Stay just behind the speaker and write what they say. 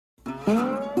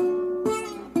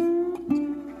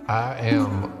I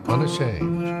am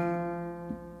unashamed.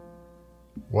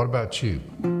 What about you?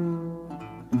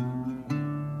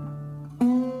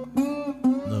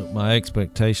 Look, my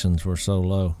expectations were so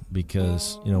low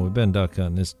because, we've been duck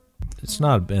hunting. It's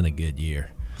not been a good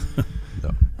year.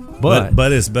 No.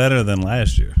 But it's better than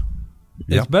last year.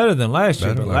 It's better than last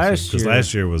year, but Because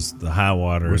last year was the high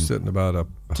water. We're sitting about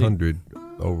 100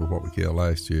 over what we killed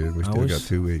last year, and we still got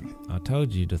 2 weeks. I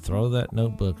told you to throw that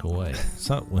notebook away.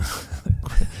 Something.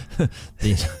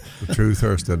 The truth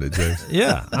hurts, doesn't it, Jason?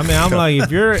 Yeah, I mean, I'm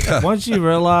like, once you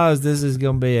realize this is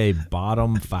going to be a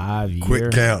bottom 5 year,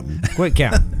 Quit counting.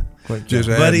 Just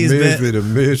add misery to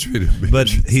misery to misery. But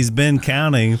he's been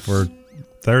counting for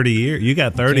 30 years. You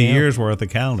got 30 years worth of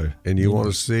calendar. And you want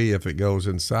to see if it goes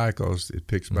in cycles, it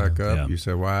picks back up. Yeah. You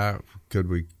say, why could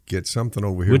we get something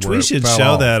over here? Which we should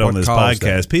show that on this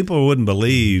podcast. People wouldn't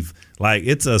believe,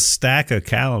 it's a stack of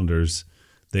calendars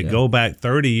that go back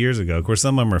 30 years ago. Of course,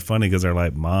 some of them are funny because they're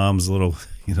like mom's little,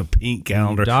 pink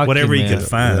calendar, whatever he could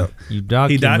find. Yeah.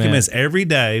 He documents every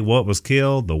day what was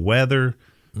killed, the weather,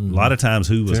 a lot of times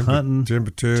who was hunting,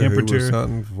 temperature, who was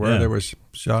hunting, where they were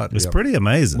shot. It's pretty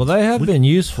amazing. Well, they have been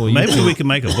useful. Maybe we can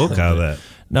make a book out of that.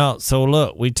 No, so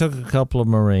look, we took a couple of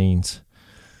Marines,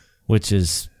 which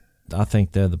is, I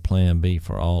think they're the plan B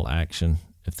for all action.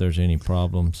 If there's any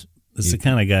problems, it's the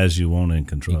kind of guys you want in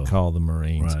control. You call the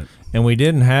Marines. Right. And we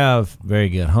didn't have very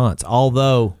good hunts,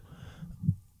 although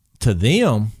to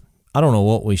them, I don't know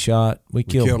what we shot. We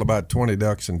killed about 20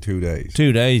 ducks in 2 days.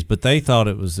 2 days, but they thought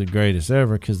it was the greatest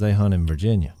ever because they hunt in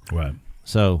Virginia. Right.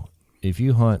 So if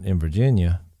you hunt in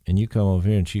Virginia and you come over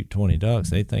here and shoot 20 ducks,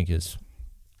 they think it's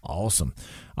awesome.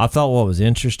 I thought what was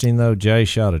interesting, though, Jay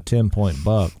shot a 10-point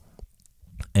buck,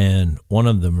 and one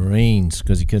of the Marines,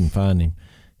 because he couldn't find him,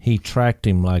 he tracked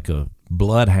him like a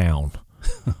bloodhound,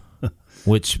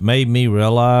 which made me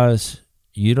realize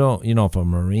you don't, if a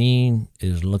Marine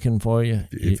is looking for you.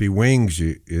 If he wings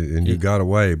you and you got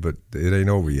away, but it ain't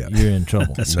over yet. You're in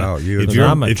trouble. No,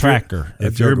 I'm a tracker.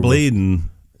 If you're bleeding,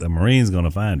 the Marine's going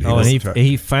to find you. Oh, and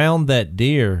he found that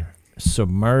deer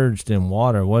submerged in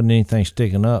water. Wasn't anything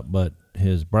sticking up but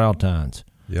his brow tines.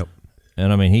 Yep.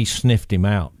 And, I mean, he sniffed him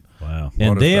out. Wow.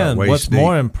 And then what's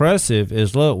more impressive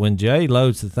is, look, when Jay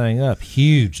loads the thing up,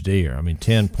 huge deer. I mean,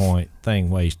 10-point thing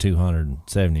weighs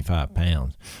 275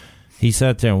 pounds. He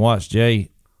sat there and watched Jay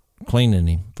cleaning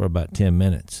him for about 10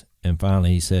 minutes. And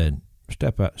finally he said,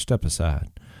 step aside.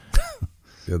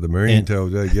 Yeah, the Marine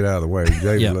told Jay, get out of the way.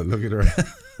 Jay look at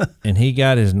her. And he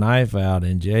got his knife out,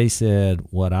 and Jay said,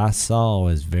 what I saw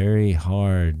is very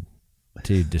hard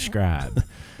to describe.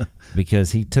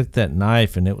 Because he took that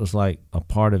knife and it was like a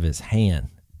part of his hand,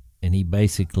 and he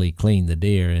basically cleaned the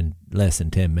deer in less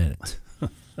than 10 minutes.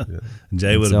 Yeah.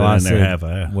 Jay would have been in there half an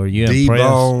hour. Were you impressed?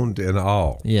 Deboned and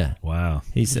all. Yeah. Wow.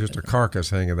 He said, just a carcass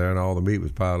hanging there, and all the meat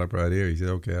was piled up right here. He said,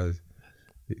 okay.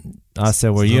 I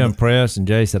said, were you impressed? And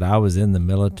Jay said, I was in the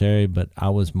military, but I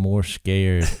was more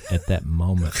scared at that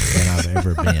moment than I've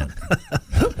ever been.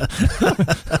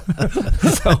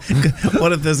 So,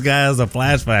 what if this guy has a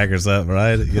flashback or something,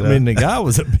 right? I mean, the guy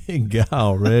was a big guy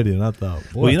already, and I thought,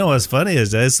 boy. Well, what's funny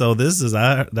is, Jay, so this is,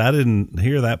 I didn't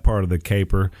hear that part of the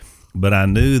caper, but I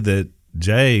knew that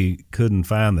Jay couldn't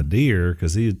find the deer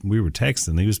because we were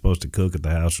texting. He was supposed to cook at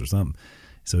the house or something.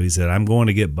 So he said, I'm going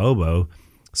to get Bobo.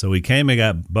 So we came and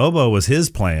got Bobo was his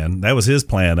plan. That was his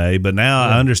plan A. But now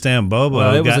I understand Bobo.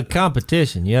 Well, it was a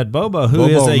competition. You had Bobo, who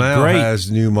is a now great. has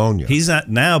pneumonia. He's not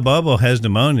now. Bobo has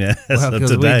pneumonia.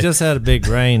 Because we just had a big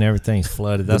rain, everything's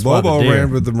flooded. That's why Bobo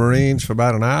ran with the Marines for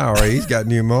about an hour. He's got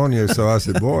pneumonia. So I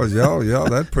said, boys, y'all,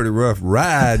 that's a pretty rough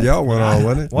ride y'all went on,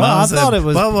 wasn't it? Well, I thought it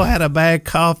was. Bobo had a bad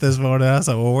cough this morning. I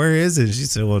said, well, where is it? She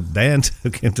said, well, Dan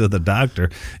took him to the doctor,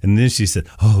 and then she said,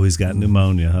 oh, he's got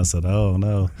pneumonia. I said, oh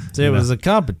no. So it was a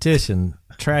competition.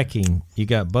 Tracking, you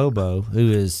got Bobo, who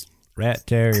is rat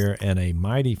terrier and a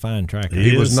mighty fine tracker.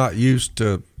 He was not used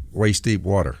to waist deep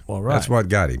water. Well, right. That's what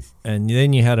got him. And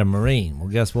then you had a Marine. Well,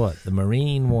 guess what? The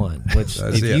Marine won. Which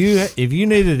if you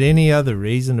needed any other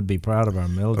reason to be proud of our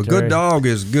military, a good dog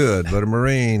is good, but a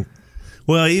Marine.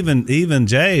 Well, even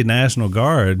Jay, National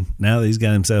Guard, now that he's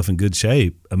got himself in good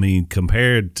shape, I mean,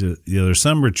 compared to, there's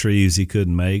some retrieves he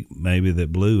couldn't make, maybe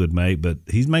that Blue would make, but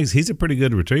he's a pretty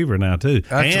good retriever now, too.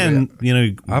 Actually,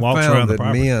 and, I walks found around the that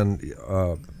property. men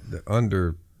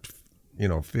under,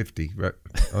 50, right,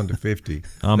 under 50,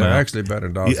 I'm they're out. actually better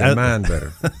than dogs. They mind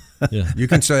better. Yeah. You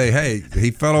can say, hey,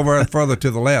 he fell over further to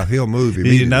the left. He'll move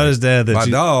immediately. You notice, Dad, that my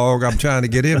dog, I'm trying to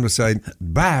get him to say,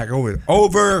 back, over.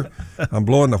 I'm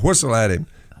blowing the whistle at him.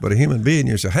 But a human being,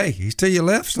 you say, hey, he's to your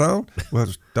left, Stone. Well,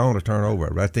 Stone will turn over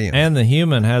right then. And the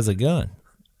human has a gun.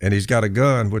 and he's got a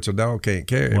gun, which a dog can't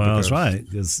carry. Well, because- that's right,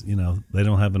 because they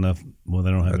don't have enough. Well,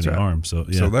 they don't have That's any right. arms, so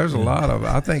yeah. So there's a lot of.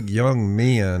 I think young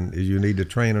men, you need to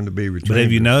train them to be retrievers. But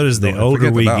have you noticed the Don't older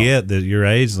forget the we dog. get, that your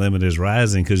age limit is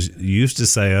rising? Because you used to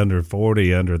say under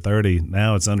 40, under 30.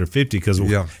 Now it's under 50 because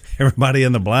Yeah. everybody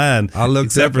in the blind, I looked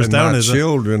except up for and Stone, my is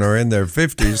children are in their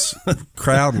 50s,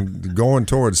 crowding, going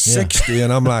towards 60,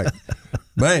 and I'm like,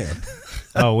 man.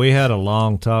 Oh, we had a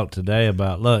long talk today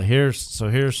about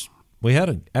we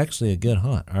had actually a good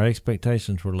hunt. Our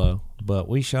expectations were low, but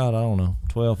we shot, I don't know,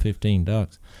 12, 15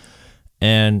 ducks.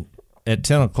 And at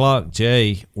 10 o'clock,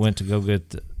 Jay went to go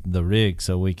get the rig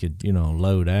so we could,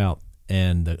 load out.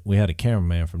 And we had a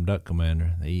cameraman from Duck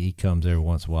Commander. He comes every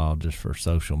once in a while just for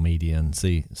social media and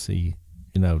see, to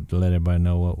let everybody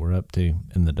know what we're up to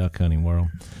in the duck hunting world.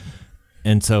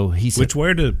 And so he said,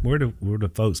 where do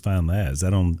folks find that? Is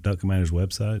that on Duck Commander's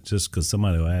website? Just because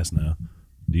somebody will ask now.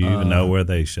 Do you even know where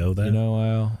they show that?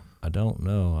 Al, I don't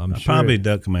know. I'm sure Probably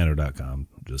duckcommander.com.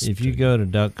 Just if you go to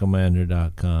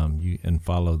duckcommander.com and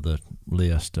follow the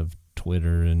list of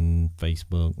Twitter and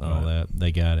Facebook and all that,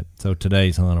 they got it. So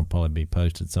today's hunt will probably be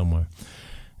posted somewhere.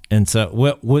 And so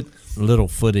what little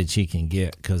footage he can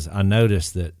get, because I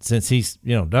noticed that since he's,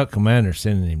 Duck Commander's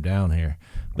sending him down here,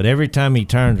 but every time he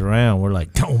turns around, we're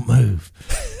like, don't move.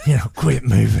 Quit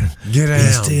moving. Get be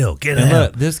out. still, get And out.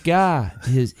 look, this guy,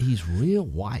 he's real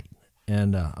white.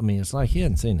 And, it's like he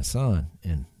hadn't seen the sun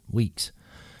in weeks.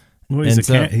 Well,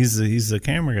 he's a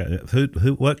camera guy.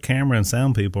 What camera and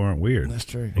sound people aren't weird? That's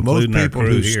true. Most Including our people crew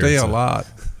who here, stay a so- lot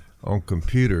on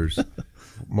computers,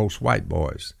 most white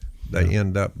boys, they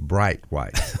end up bright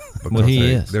white. Well, he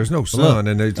because is. There's no Look. sun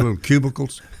in these little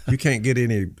cubicles. You can't get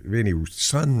any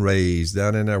sun rays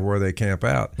down in there where they camp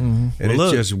out. And Well, it's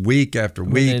look. just week after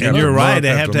week. And And after you're right. month They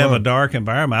have after to have a month. dark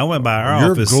environment. I went by our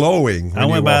You're office. glowing. I when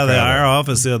went you by walk out our of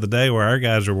office the other day where our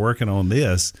guys are working on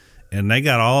this, and they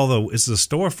got it's a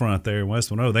storefront there in West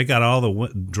Monroe. They got all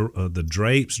the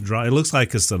drapes dry. It looks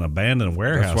like it's an abandoned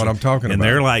warehouse. That's what I'm talking and about.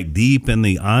 they're like deep in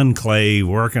the enclave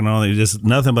working on it. Just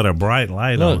nothing but a bright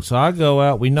light on. Look, so I go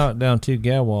out. We knocked down 2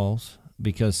 gal walls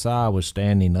because Si was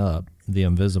standing up, the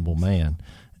invisible man,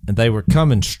 and they were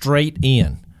coming straight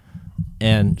in.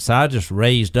 And Si just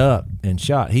raised up and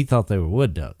shot. He thought they were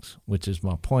wood ducks, which is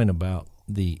my point about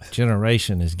the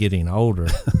generation is getting older.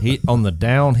 He on the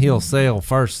downhill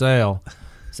first sale.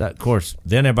 So of course,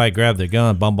 then everybody grabbed their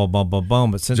gun, bum, bum, bum, bum,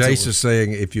 bum. But since it Jace was- is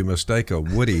saying if you mistake a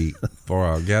woody for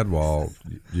a gadwall,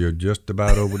 you're just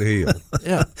about over the hill.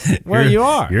 yeah, where you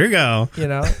are, You're gone.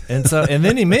 and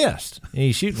then he missed.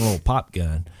 He's shooting a little pop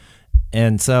gun,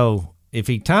 and so if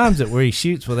he times it where he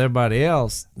shoots with everybody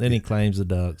else, then he claims the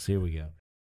ducks. Here we go.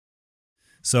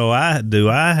 So I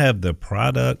have the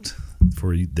product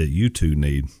that you two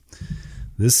need.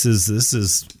 This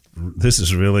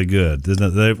is really good.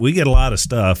 We get a lot of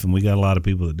stuff, and we got a lot of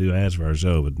people that do ads for our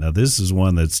show. But now this is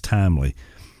one that's timely.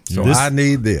 So I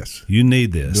need this. You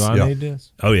need this. Do I Yeah. need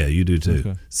this? Oh yeah, you do too.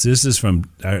 Okay. So this is from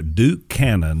our Duke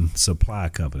Cannon Supply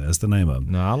Company. That's the name of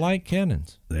them. No, I like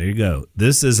cannons. There you go.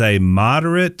 This is a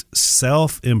moderate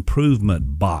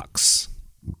self-improvement box.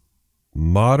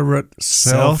 Moderate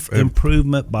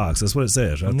Self-improvement box. That's what it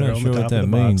says right I'm there not on sure the what top of that the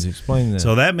means. box. Explain that.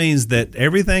 So that means that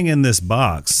everything in this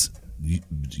box,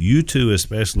 you two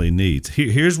especially needs.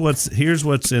 Here's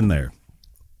what's in there: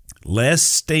 less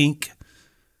stink,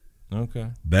 okay.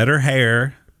 better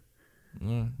hair,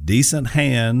 decent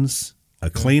hands, a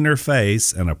cleaner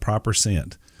face, and a proper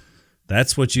scent.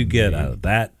 That's what you get out of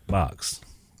that box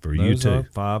for you Those two. are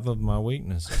 5 of my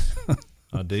weaknesses.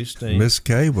 I do stink. Miss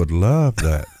K would love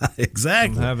that I'm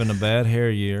Exactly. having a bad hair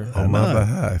year. on my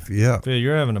behalf. Yeah. Phil,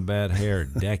 you're having a bad hair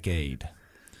decade.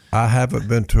 I haven't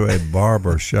been to a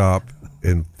barber shop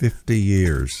in 50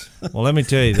 years. Well, let me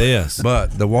tell you this.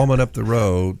 But the woman up the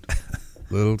road,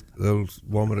 little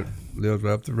woman that lives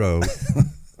right up the road,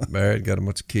 married, got a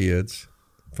bunch of kids.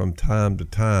 From time to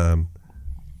time,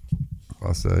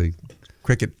 I'll say,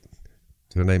 Cricket.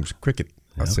 Her name's Cricket.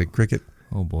 I say, Cricket,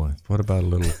 Oh, boy. what about a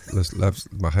little,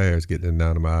 my hair's getting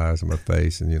down to my eyes and my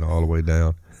face and, all the way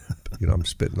down. I'm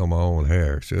spitting on my own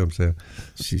hair. See what I'm saying?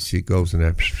 She goes in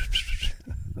there,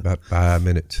 about 5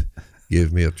 minutes,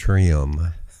 gives me a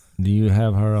trim. Do you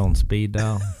have her on speed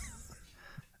dial?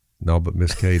 No, but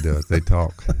Miss K does. They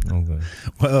talk. Okay.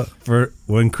 Well, for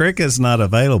when Cricket's not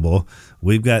available,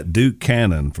 we've got Duke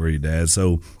Cannon for you, Dad.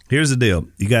 So here's the deal: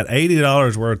 you got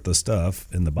 $80 worth of stuff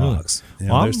in the box. You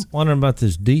know, Well, I'm wondering about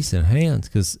this decent hands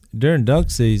because during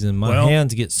duck season, my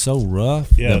hands get so rough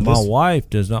that my wife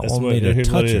does not want me to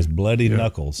touch it. it. Bloody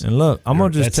knuckles. And look, I'm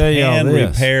gonna just That's tell you all hand this.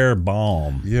 repair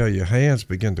balm. Yeah, your hands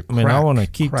begin to I mean, crack. I want to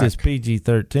keep this crack.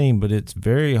 PG-13, but it's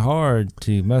very hard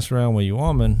to mess around with your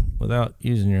woman without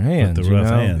using your hands. With the rough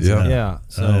you know? hands, yeah. Yeah.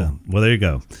 So Well, there you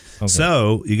go.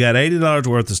 So you got $80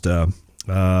 worth of stuff,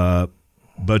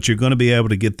 but you're going to be able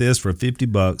to get this for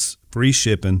 $50, free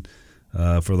shipping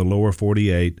for the lower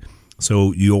 48.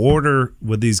 So you order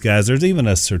with these guys. There's even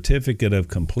a certificate of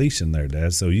completion there,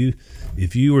 Dad. So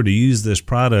if you were to use this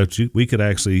product,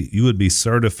 you would be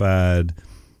certified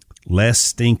less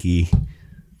stinky,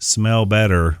 smell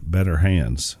better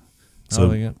hands. So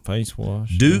they got face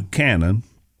wash. Duke Cannon,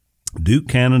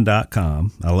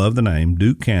 DukeCannon.com. I love the name,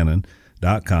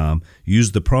 DukeCannon.com.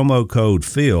 Use the promo code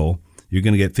Phil. You're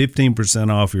going to get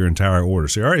 15% off your entire order.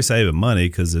 So you're already saving money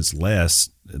because it's less,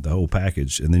 the whole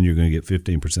package, and then you're going to get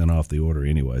 15% off the order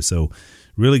anyway. So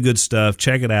really good stuff.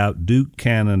 Check it out,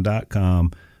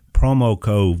 DukeCannon.com. Promo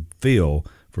code Phil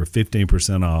for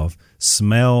 15% off.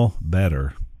 Smell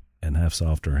better and have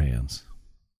softer hands.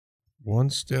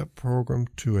 One-step program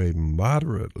to a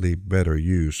moderately better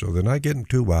you. So they're not getting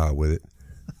too wild with it.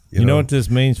 You know what this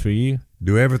means for you?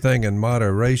 Do everything in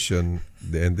moderation,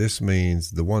 and this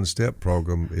means the one-step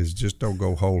program is just don't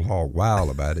go whole hog wild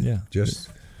about it. Yeah.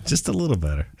 Just a little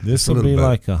better. This a will little be better.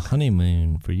 like a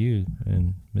honeymoon for you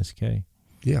and Miss Kay.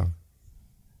 Yeah.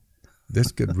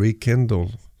 This could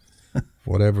rekindle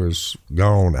whatever's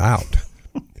gone out.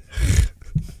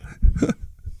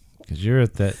 Because you're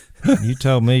at that, you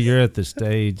told me you're at the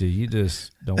stage that you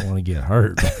just don't want to get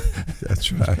hurt.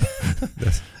 That's right.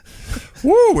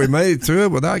 Woo, we made it through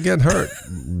it without getting hurt.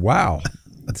 Wow.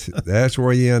 That's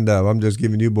where you end up. I'm just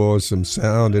giving you boys some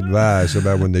sound advice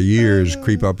about when the years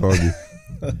creep up on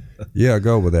you. Yeah,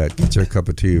 go with that. Get you a cup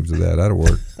of tea of that. That'll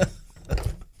work.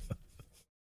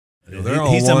 They're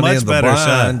on He's a one much end of the better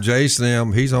blind. shot.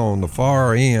 Jason, he's on the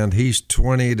far end. He's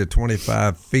 20 to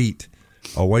 25 feet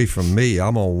away from me.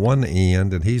 I'm on one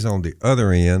end, and he's on the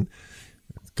other end.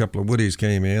 A couple of Woodies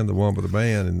came in, the one with the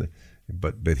band,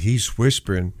 but he's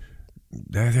whispering.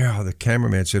 There, the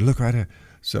cameraman said, "Look right there."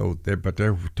 So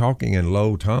they're talking in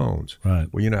low tones. Right.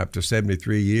 Well, after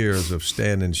 73 years of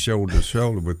standing shoulder to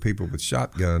shoulder with people with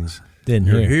shotguns, Didn't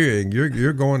you're hear. hearing.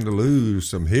 You're going to lose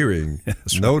some hearing,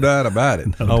 no doubt about it.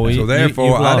 Oh, so therefore,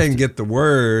 you've I lost didn't it. get the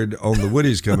word on the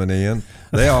Woodies coming in.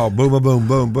 They all boom, boom, boom,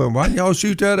 boom, boom. Why didn't y'all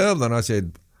shoot that other one? I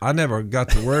said, I never got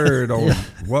the word on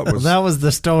what was. Well, that was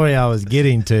the story I was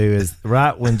getting to. Is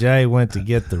right when Jay went to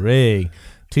get the rig,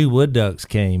 2 wood ducks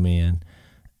came in,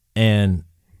 and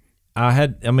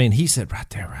he said right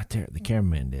there. The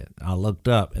cameraman did. I looked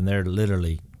up, and they're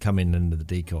literally coming into the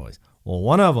decoys. Well,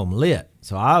 one of them lit,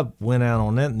 so I went out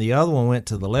on that, and the other one went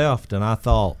to the left, and I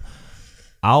thought,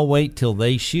 I'll wait till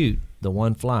they shoot the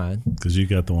one flying. Because you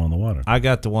got the one on the water. I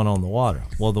got the one on the water.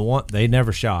 Well, the one they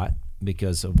never shot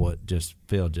because of what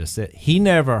Phil just said. He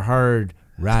never heard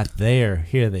right there.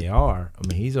 Here they are. I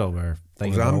mean, he's over there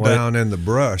thinking. I'm about, down in the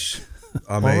brush.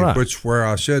 I mean, right. which where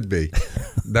I should be.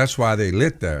 That's why they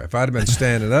lit there. If I'd have been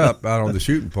standing up out on the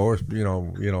shooting post,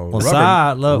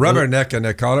 rubbernecking,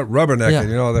 they call it rubbernecking.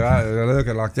 Yeah. They're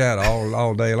looking like that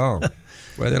all day long.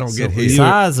 Well, they don't get heat.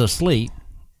 Si's asleep.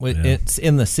 It's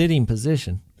in the sitting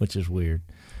position, which is weird.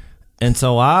 And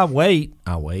so I wait.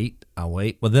 Well,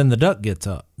 then the duck gets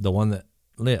up, the one that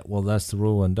lit. Well, that's the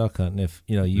rule in duck hunting. If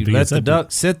you If it let gets the up,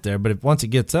 duck sit there, but if once it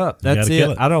gets up, that's gotta kill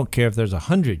it. it. I don't care if there's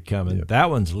 100 coming. Yep. That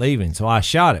one's leaving. So I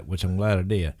shot it, which I'm glad I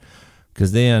did.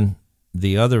 Because then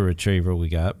the other retriever we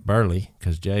got, Burley,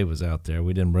 because Jay was out there.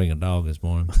 We didn't bring a dog this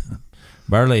morning.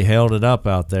 Burley held it up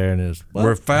out there, and it was We're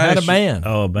had a fast. band.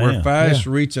 Oh, man. We're fast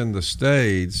reaching the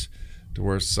stage to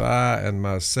where Si and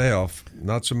myself,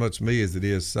 not so much me as it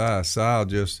is Si.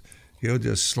 He'll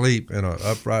just sleep in an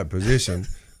upright position,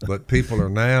 but people are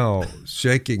now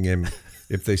shaking him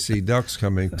if they see ducks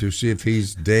coming to see if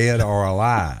he's dead or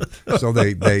alive. So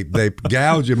they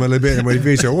gouge him a little bit, and when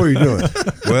he says, "What are you doing?"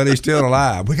 Well, he's still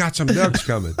alive. We got some ducks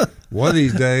coming. One of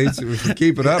these days, if you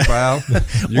keep it up, Al,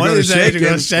 you're going to shake him.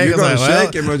 You're going to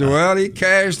shake him. Well, he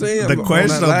cashed in. The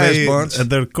question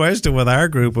the question with our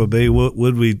group would be,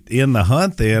 would we end the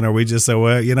hunt then, or we just say,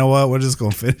 well, you know what, we're just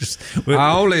going to finish.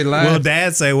 I only laugh. Will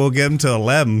Dad say we'll get him to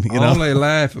 11? I only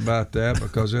laugh about that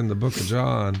because in the book of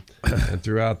John and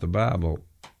throughout the Bible,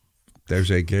 there's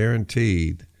a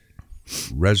guaranteed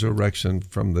resurrection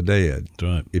from the dead. That's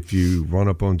right. If you run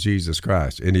up on Jesus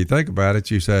Christ. And you think about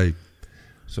it, you say,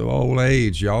 So old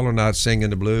age, y'all are not singing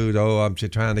the blues. Oh, I'm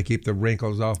just trying to keep the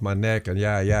wrinkles off my neck and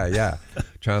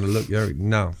trying to look.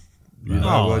 No, you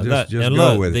know, well, just and go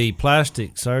look, with it. the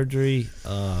plastic surgery.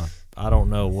 I don't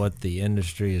know what the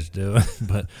industry is doing,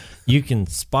 but you can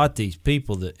spot these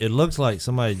people that it looks like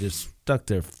somebody just stuck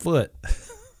their foot,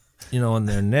 in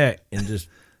their neck and just.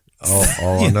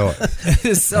 I know it.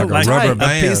 It's so Like a tight. rubber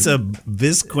band. A piece of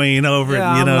Visqueen over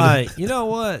Yeah, it, I'm like, you know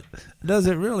what? Does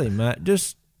it really matter?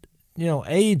 Just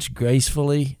age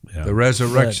gracefully. Yeah. The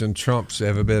resurrection trumps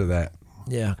every bit of that,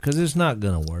 Yeah, because it's not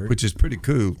gonna work. which is pretty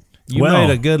cool. You Well-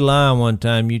 made a good line one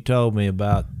time. You told me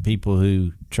about people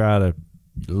who try to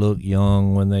look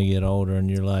young when they get older, and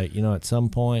you're like, at some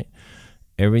point,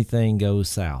 everything goes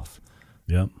south,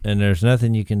 Yep. and there's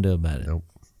nothing you can do about it. Nope.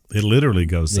 It literally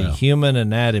goes The south. human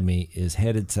anatomy is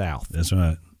headed south. That's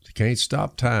right. You can't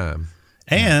stop time.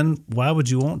 And why would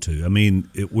you want to? I mean,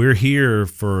 we're here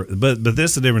for, but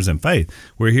this is the difference in faith.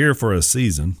 We're here for a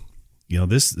season.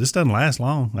 This doesn't last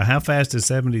long. How fast did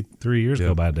 73 years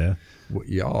go by, Dad? Well,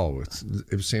 y'all,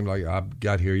 it seemed like I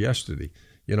got here yesterday.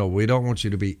 We don't want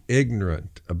you to be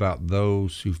ignorant about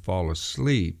those who fall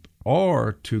asleep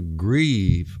or to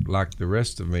grieve like the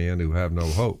rest of men who have no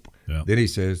hope. Yeah. Then he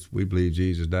says, we believe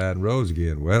Jesus died and rose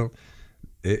again. Well,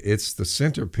 it's the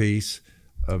centerpiece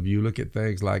of you look at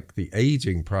things like the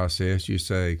aging process. You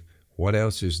say, what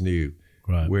else is new?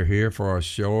 Right. We're here for a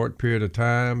short period of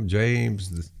time.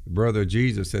 James, the brother of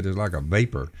Jesus, said it's like a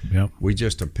vapor. Yep. We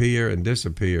just appear and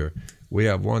disappear. We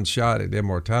have one shot at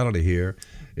immortality here.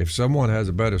 If someone has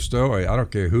a better story, I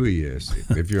don't care who he is,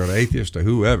 if you're an atheist or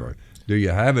whoever, do you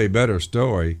have a better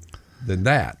story than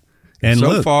that? And so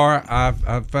look, far,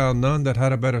 I've found none that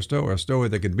had a better story, a story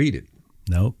that could beat it.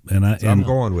 Nope. And I'm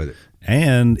going with it.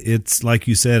 And it's like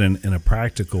you said, in a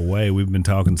practical way. We've been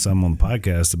talking some on the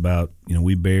podcast about,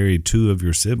 we buried 2 of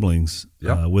your siblings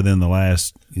Yep. within the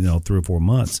last, 3 or 4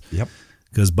 months. Yep.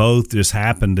 Because both just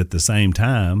happened at the same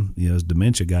time, as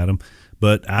dementia got them.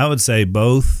 But I would say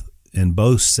both in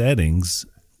both settings,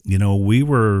 we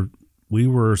were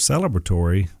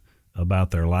celebratory about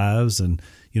their lives. And,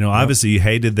 obviously you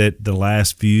hated that the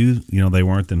last few, they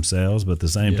weren't themselves. But at the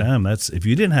same time, if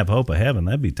you didn't have hope of heaven,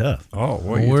 that'd be tough. Oh,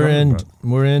 what are you We're talking in about?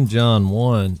 we're in John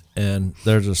 1, and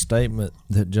there's a statement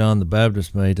that John the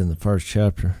Baptist made in the first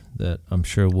chapter that I'm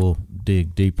sure we'll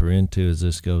dig deeper into as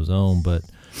this goes on. But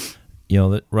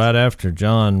that right after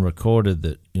John recorded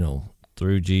that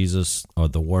through Jesus, or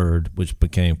the Word which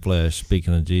became flesh,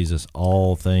 speaking of Jesus,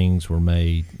 all things were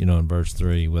made. In verse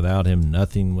 3, without him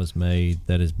nothing was made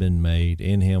that has been made.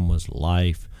 In him was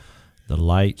life. The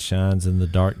light shines in the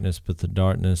darkness, but the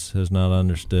darkness has not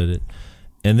understood it.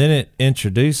 And then it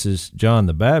introduces John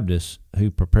the Baptist, who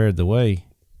prepared the way,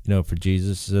 for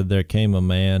Jesus. It said there came a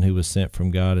man who was sent from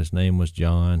God. His name was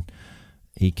John.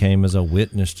 He came as a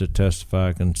witness to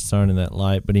testify concerning that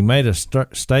light. But he made a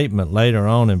statement later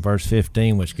on in verse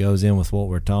 15, which goes in with what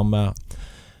we're talking about.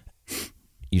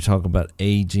 You talk about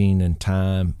aging and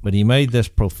time, but he made this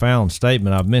profound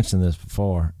statement. I've mentioned this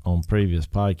before on previous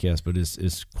podcasts, but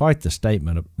it's quite the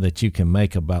statement that you can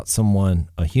make about someone,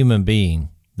 a human being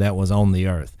that was on the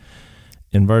earth.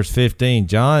 In verse 15,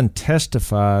 John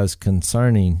testifies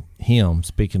concerning him,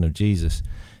 speaking of Jesus.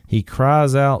 He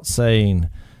cries out saying,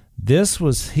 "This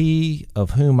was he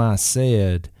of whom I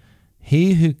said,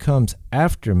 he who comes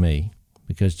after me,"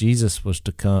 because Jesus was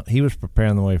to come. He was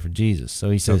preparing the way for Jesus. So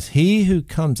he says, "He who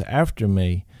comes after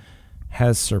me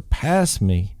has surpassed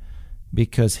me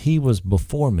because he was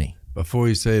before me." Before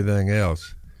you say anything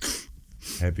else,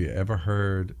 have you ever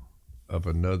heard of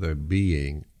another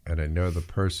being and another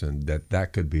person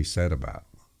that could be said about?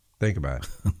 Think about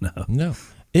it. No,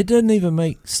 it doesn't even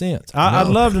make sense. I'd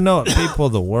love to know what people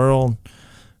of the world,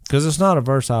 because it's not a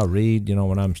verse I read,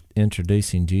 when I'm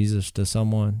introducing Jesus to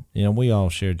someone. We all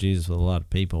share Jesus with a lot of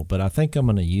people, but I think I'm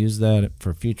going to use that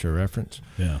for future reference.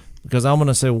 Yeah. Because I'm going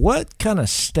to say, what kind of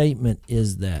statement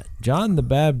is that? John the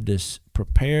Baptist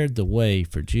prepared the way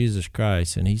for Jesus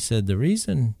Christ, and he said the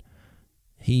reason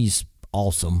he's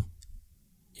awesome,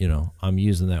 I'm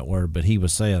using that word, but he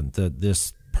was saying that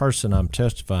this person I'm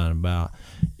testifying about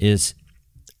is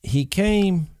he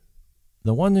came,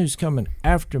 the one who's coming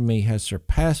after me has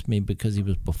surpassed me because he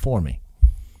was before me.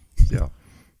 Yeah.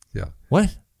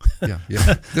 What? Yeah.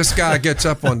 This guy gets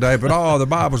up one day, but the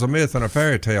Bible's a myth and a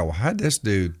fairy tale. Well, how'd this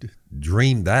dude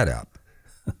dream that up?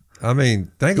 I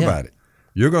mean, think about it.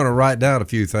 You're going to write down a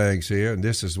few things here, and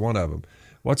this is one of them.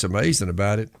 What's amazing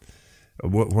about it,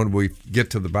 when we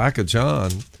get to the back of John,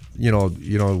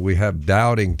 we have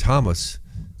doubting Thomas,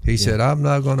 He said, I'm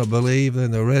not going to believe in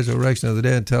the resurrection of the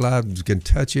dead until I can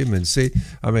touch him and see.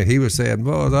 I mean, he was saying,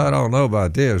 boys, I don't know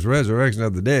about this. Resurrection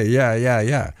of the dead,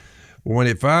 yeah. When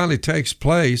it finally takes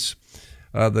place,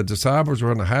 the disciples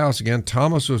were in the house again.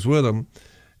 Thomas was with them,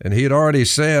 and he had already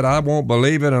said, I won't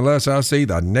believe it unless I see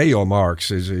the nail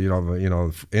marks, in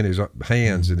his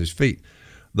hands and his feet.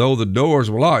 Though the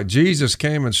doors were locked, Jesus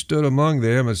came and stood among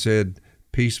them and said,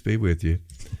 peace be with you.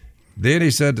 Then he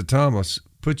said to Thomas,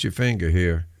 put your finger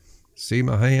here. See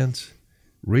my hands?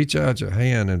 Reach out your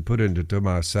hand and put it into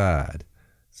my side.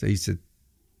 So he said,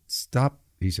 stop.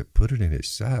 He said, put it in his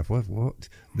side. What?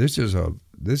 This is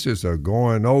a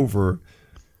going over.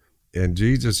 And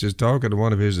Jesus is talking to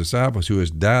one of his disciples who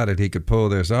has doubted he could pull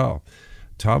this off.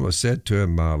 Thomas said to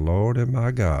him, my Lord and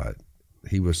my God.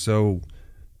 He was so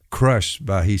crushed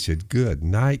by, he said, good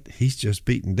night. He's just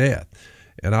beaten death.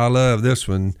 And I love this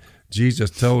one.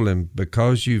 Jesus told him,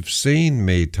 because you've seen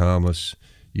me, Thomas,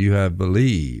 you have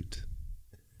believed.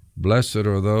 Blessed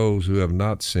are those who have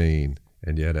not seen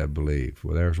and yet have believed.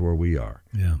 Well, there's where we are.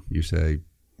 Yeah. You say,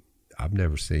 I've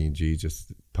never seen Jesus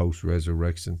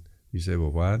post-resurrection. You say,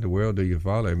 well, why in the world do you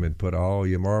follow him and put all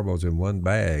your marbles in one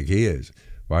bag, his?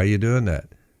 Why are you doing that?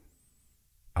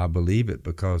 I believe it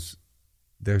because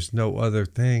there's no other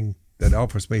thing that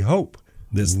offers me hope.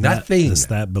 There's nothing. It's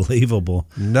that believable.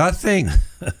 Nothing.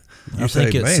 You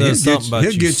think it says something about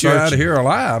he'll you get you out of searching. here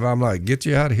alive. I'm like, get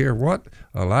you out of here what?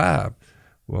 Alive.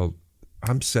 Well,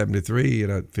 I'm 73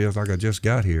 and it feels like I just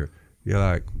got here. You're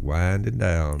like winding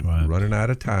down, Right. running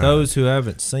out of time. Those who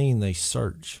haven't seen, they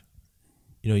search.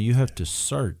 You have to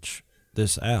search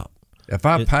this out. If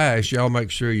I pass, y'all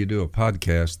make sure you do a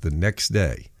podcast the next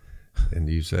day. And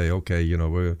you say, okay,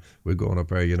 we're going up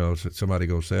there, somebody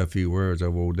go say a few words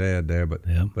of old dad there, but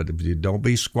Yeah. but if you don't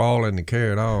be squalling and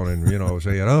carrying on and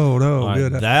saying, oh no, Right,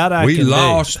 good. that I we can do.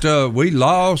 lost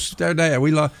their dad.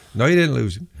 We lost. No, you didn't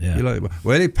lose him. Yeah.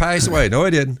 Well, he passed away. No,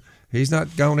 he didn't. He's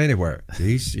not gone anywhere.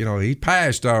 He's he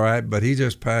passed all right, but he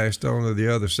just passed on to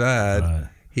the other side. Right.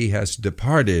 He has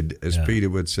departed, as Yeah. Peter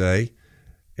would say.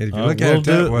 And if you look at it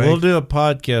that way, We'll do a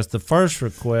podcast. The first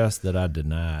request that I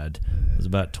denied was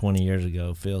about 20 years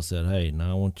ago. Phil said, hey,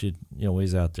 now I want you, we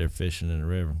was out there fishing in the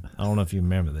river. I don't know if you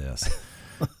remember this.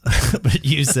 But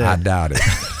you I said, doubt it.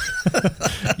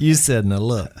 you said, now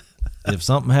look, if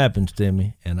something happens to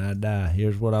me and I die,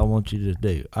 here's what I want you to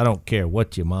do. I don't care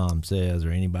what your mom says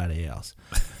or anybody else.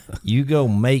 You go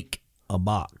make a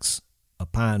box, a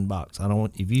pine box.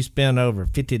 If you spend over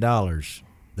 $50,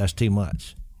 that's too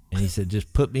much. And he said,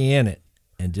 just put me in it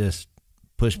and just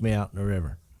push me out in the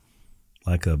river.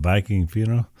 Like a Viking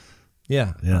funeral?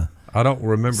 Yeah. Yeah. I don't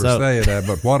remember So- saying that,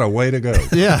 but what a way to go.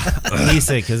 Yeah. And he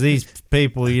said, because these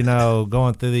people,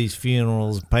 going through these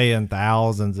funerals, paying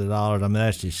thousands of dollars, I mean,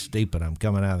 that's just stupid. I'm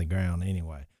coming out of the ground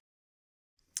anyway.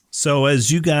 So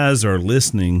as you guys are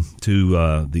listening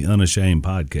to the Unashamed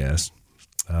podcast,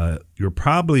 you're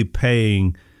probably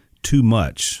paying too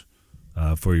much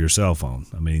for your cell phone.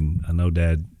 I mean, I know,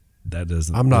 Dad, that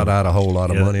doesn't. I'm not out a whole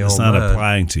lot of money it's on not mine.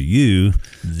 applying to you.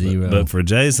 Zero. But for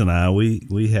Jason and I,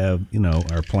 we have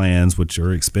our plans, which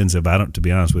are expensive. To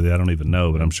be honest with you, I don't even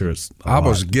know, but I'm sure it's. I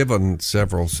was given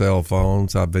several cell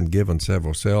phones. I've been given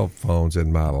several cell phones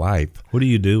in my life. What do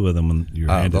you do with them when you're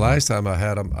handed The them? last time I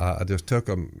had them, I just took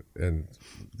them, and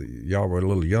y'all were a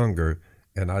little younger,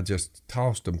 and I just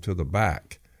tossed them to the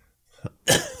back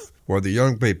where the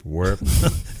young people were,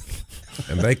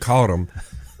 and they caught them.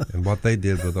 And what they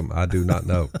did with them, I do not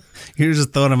know. You're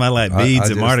just throwing them out like beads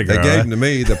at Mardi Gras. They gave right? them to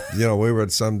me. We were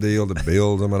at some deal to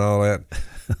build them and all that,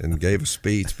 and gave a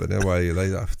speech. But anyway,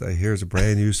 they here's a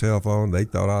brand new cell phone. They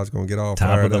thought I was going to get all Top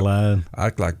fired of the up. line. I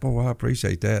was like, boy, I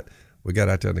appreciate that. We got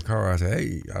out there in the car. I said,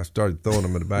 hey, I started throwing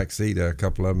them in the back seat. A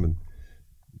couple of them,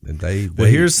 and they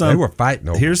were fighting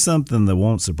over. Here's something that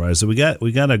won't surprise. So we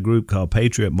got a group called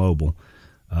Patriot Mobile.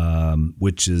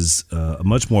 Which is a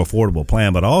much more affordable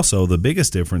plan, but also the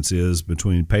biggest difference is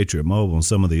between Patriot Mobile and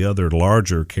some of the other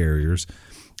larger carriers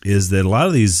is that a lot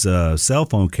of these cell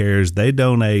phone carriers, they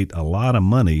donate a lot of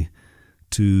money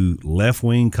to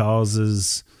left-wing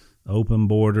causes, open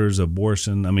borders,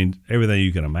 abortion. I mean, everything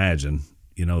you can imagine,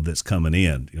 that's coming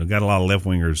in. Got a lot of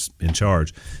left-wingers in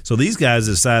charge. So these guys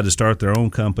decided to start their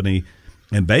own company.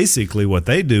 And basically what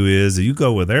they do is you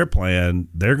go with their plan,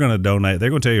 they're going to donate. They're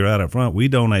going to tell you right up front, we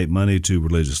donate money to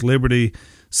religious liberty,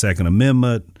 Second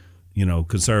Amendment,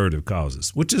 conservative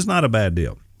causes, which is not a bad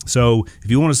deal. So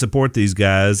if you want to support these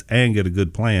guys and get a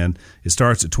good plan, it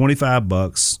starts at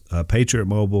 $25, Patriot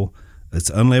Mobile. It's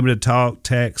unlimited talk,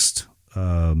 text,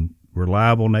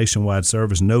 reliable nationwide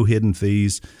service, no hidden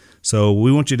fees. So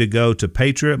we want you to go to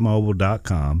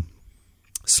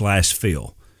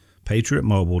patriotmobile.com/Phil.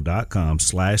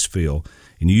 patriotmobile.com/Phil,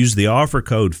 and use the offer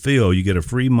code Phil. You get a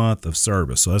free month of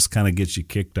service. So that's kind of gets you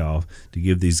kicked off to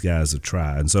give these guys a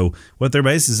try. And so what they're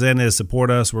basically saying is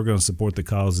support us. We're going to support the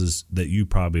causes that you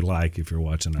probably like if you're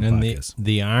watching our podcast.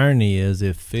 The irony is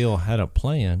if Phil had a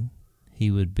plan, he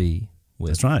would be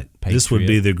with That's right. Patriot This would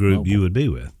be the group Mobile. you would be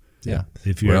with. Yeah.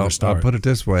 If you ever I'll start. put it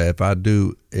this way: if I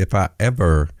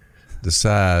ever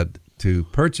decide to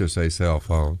purchase a cell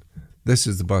phone, this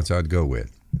is the bunch I'd go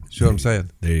with. See what I'm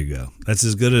saying? There you go. That's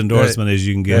as good an endorsement as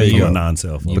you can get There you from a go.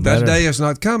 non-cell phone. But that day has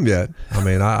not come yet. I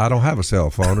mean, I don't have a cell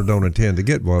phone or don't intend to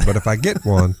get one. But if I get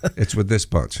one, it's with this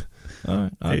bunch. All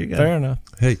right. There you go. Fair enough.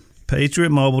 Hey,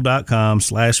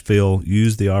 patriotmobile.com/Phil.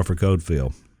 Use the offer code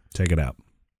Phil. Check it out.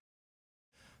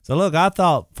 So look, I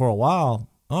thought for a while,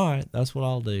 all right, that's what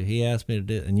I'll do. He asked me to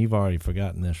do it, and you've already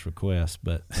forgotten this request,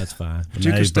 but that's fine. but you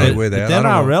Now can you stay put- with But that. then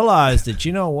don't I know. realized that,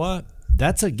 you know what?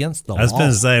 That's against the I was law.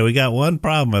 going to say, we got one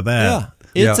problem with that.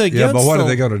 Yeah. It's yeah, against but what the, are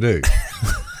they going to do?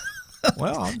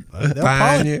 Well, they'll Fine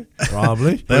probably, you?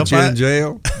 probably. They'll Put you in find-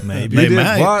 jail? Maybe You they did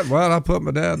might. what? Well, I put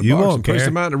my dad in the You box won't and pushed care.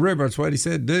 him out in the river. That's what he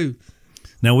said do.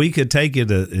 Now we could take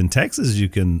it in Texas. You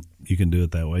can do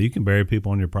it that way. You can bury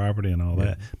people on your property and all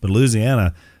that. But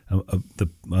Louisiana,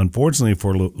 unfortunately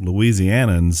for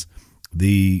Louisianans,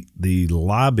 the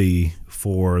lobby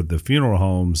for the funeral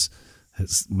homes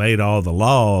has made all the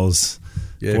laws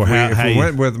Yeah, for if we you-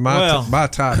 went with Well- my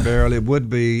type barrel,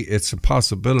 it's a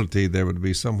possibility there would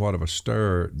be somewhat of a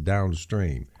stir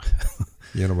downstream.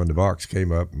 You know, when the box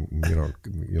came up, you know,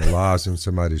 lies in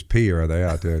somebody's pier, are they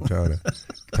out there trying to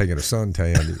taking a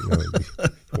suntan? You know,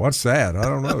 what's that? I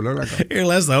don't know. Look like Here,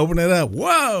 let's open it up.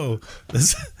 Whoa!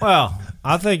 Well,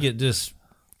 I think it just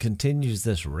continues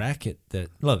this racket that,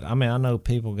 look, I mean, I know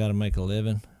people got to make a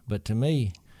living, but to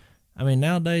me, I mean,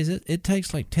 nowadays it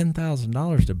takes like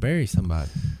 $10,000 to bury somebody.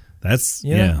 That's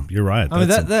Yeah. you're right. I mean,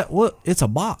 That's it's a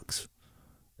box.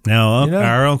 Now, You know?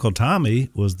 our Uncle Tommy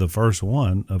was the first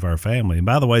one of our family. And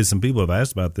by the way, some people have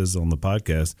asked about this on the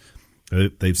podcast.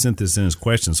 They've sent this in as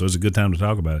questions, so it's a good time to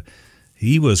talk about it.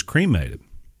 He was cremated.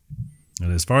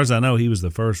 And as far as I know, he was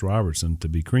the first Robertson to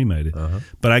be cremated.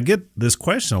 But I get this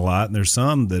question a lot, and there's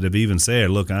some that have even said,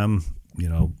 look, I'm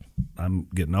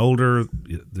getting older.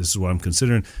 This is what I'm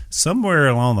considering. Somewhere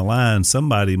along the line,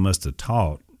 somebody must have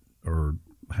taught or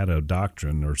had a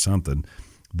doctrine or something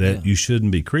that you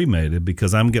shouldn't be cremated,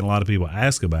 because I'm getting a lot of people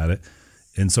ask about it.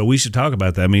 And so we should talk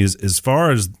about that. I mean, as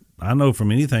far as I know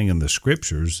from anything in the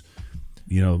scriptures,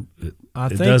 it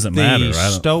think doesn't matter. The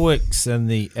Stoics and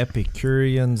the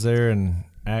Epicureans there in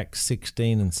Acts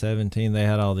 16 and 17, they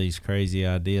had all these crazy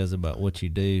ideas about what you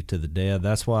do to the dead.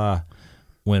 That's why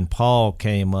when Paul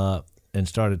came up and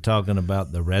started talking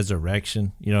about the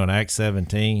resurrection, in Acts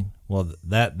 17, well,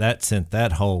 that sent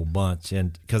that whole bunch,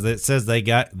 and because it says they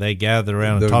gathered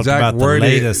around and The talked exact about the wording-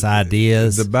 latest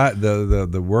ideas. the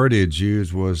wordage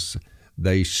used was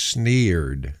they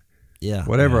sneered. Yeah,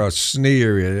 Whatever a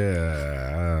sneer is,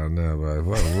 I don't know.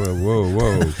 But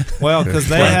whoa. well, because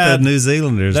they Like had the New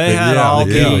Zealanders. They had yeah, all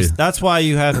yeah. these. That's why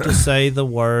you have to say the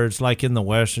words. Like in the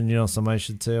Western, somebody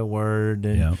should say a word,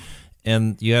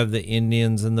 and you have the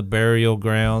Indians and the burial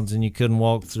grounds, and you couldn't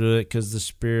walk through it because the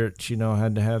spirits,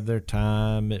 had to have their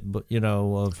time,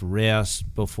 of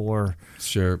rest before.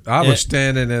 Sure. I was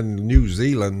standing in New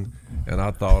Zealand, and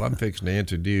I thought, I'm fixing to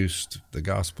introduce the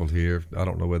gospel here. I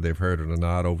don't know whether they've heard it or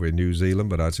not over in New Zealand,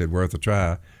 but I said, worth a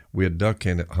try. We had duck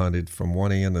hunted from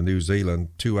one end of New Zealand,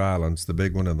 2 islands, the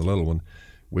big one and the little one.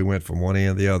 We went from one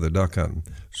end to the other duck hunting.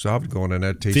 So I was going in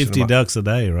there teaching 50 them ducks a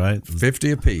day, right?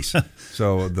 50 apiece.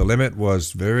 So the limit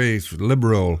was very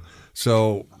liberal.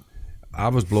 So I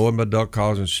was blowing my duck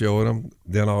calls and showing them.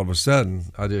 Then all of a sudden,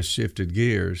 I just shifted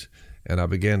gears and I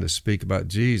began to speak about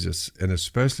Jesus, and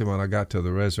especially when I got to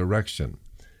the resurrection.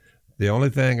 The only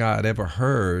thing I had ever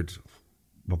heard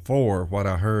before what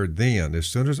I heard then, as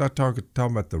soon as I talking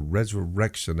about the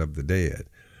resurrection of the dead,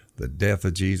 the death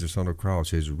of Jesus on the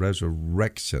cross, his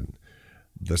resurrection,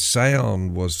 the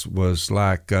sound was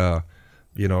like, I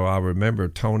remember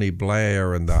Tony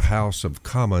Blair in the House of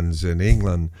Commons in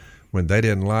England when they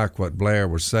didn't like what Blair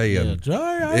was saying.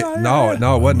 No, it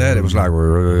wasn't that. It was like,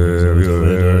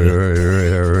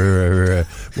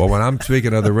 well, when I'm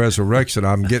speaking of the resurrection,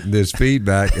 I'm getting this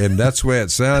feedback, and that's where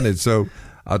it sounded. So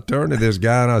I turned to this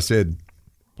guy and I said,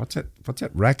 what's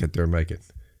that racket they're making?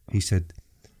 He said,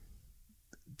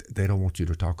 they don't want you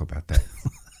to talk about that.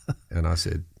 And I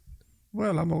said,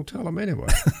 well, I'm going to tell them anyway.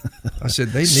 I said,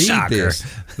 they need Shocker. this.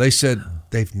 They said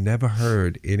they've never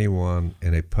heard anyone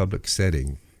in a public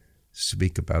setting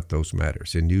speak about those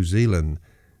matters. In New Zealand,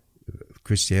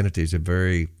 Christianity is a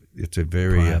very it's a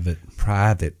very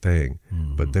private thing.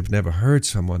 But they've never heard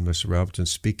someone, Mr. Robertson,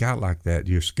 speak out like that.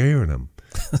 You're scaring them,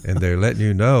 and they're letting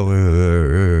you know.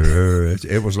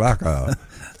 It was like a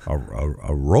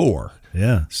roar.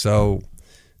 Yeah. So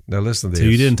now listen to this. So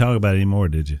you didn't talk about it anymore,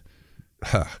 did you?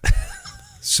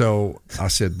 So I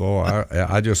said, boy,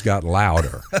 I just got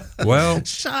louder. Well,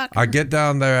 I get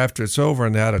down there after it's over,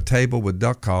 and they had a table with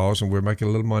duck calls, and we're making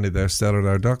a little money there selling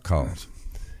our duck calls.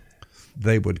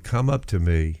 They would come up to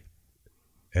me,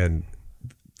 and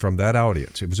from that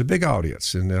audience, it was a big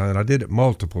audience, and I did it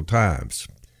multiple times.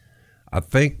 I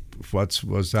think what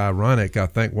was ironic, I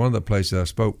think one of the places I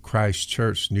spoke,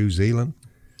 Christchurch, New Zealand,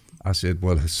 I said,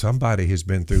 well, somebody has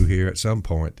been through here at some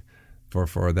point.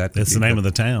 For that, that's the name of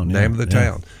the town. Name of the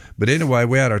town. But anyway,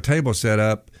 we had our table set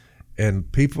up,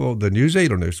 and people, the New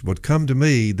Zealanders, would come to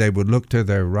me. They would look to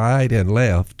their right and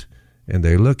left, and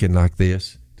they're looking like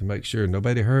this to make sure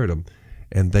nobody heard them,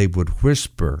 and they would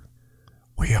whisper,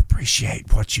 "We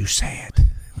appreciate what you said.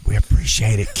 We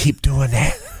appreciate it. Keep doing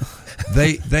that."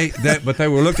 But they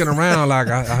were looking around like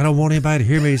I don't want anybody to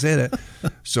hear me say that.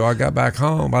 So I got back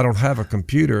home. I don't have a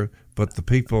computer. But the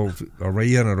people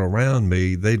in and around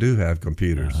me, they do have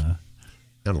computers.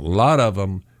 And a lot of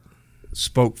them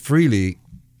spoke freely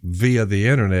via the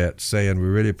internet saying, we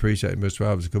really appreciate Mr.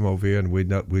 Roberts come over here, and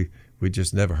we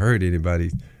just never heard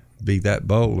anybody be that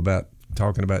bold about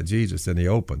talking about Jesus in the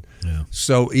open. Yeah.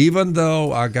 So even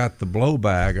though I got the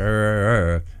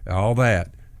blowback, all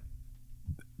that,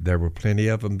 there were plenty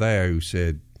of them there who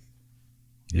said,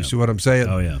 you see what I'm saying?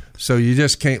 Oh, yeah. So you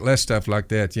just can't let stuff like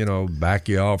that, back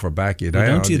you off or back you down.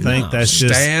 Don't you think that's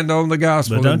just stand on the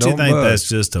gospel? But don't you think budge. that's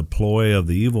just a ploy of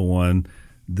the evil one?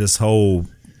 This whole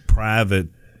private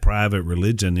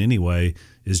religion, anyway,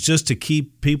 is just to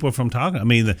keep people from talking. I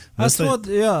mean, that's what.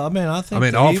 Yeah, I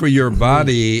think. Offer your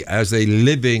body as a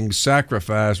living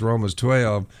sacrifice. Romans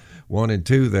 12, 1 and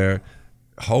 2. There,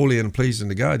 holy and pleasing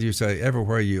to God. You say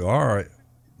everywhere you are.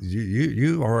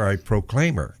 You are a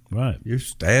proclaimer. Right. You're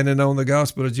standing on the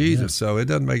gospel of Jesus. Yeah. So it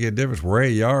doesn't make any difference where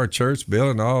you are, church,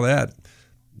 building, all that.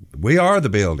 We are the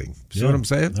building. See what I'm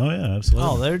saying? Oh, yeah, absolutely.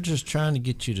 Oh, they're just trying to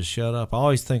get you to shut up. I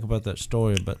always think about that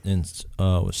story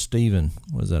with Stephen,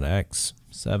 was that Acts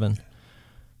 7,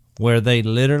 where they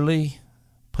literally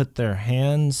put their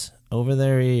hands over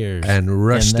their ears and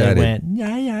rushed and at they went,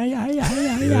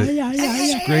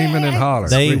 screaming and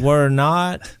hollering. They were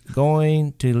not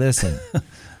going to listen.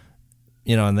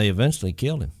 And they eventually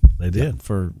killed him. They did.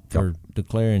 For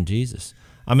declaring Jesus.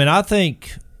 I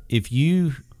think if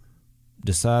you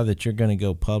decide that you're going to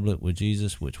go public with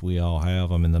Jesus, which we all have,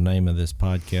 the name of this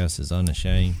podcast is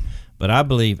Unashamed, but I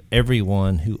believe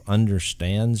everyone who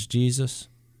understands Jesus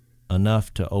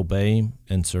enough to obey him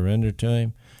and surrender to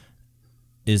him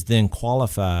is then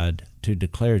qualified to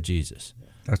declare Jesus.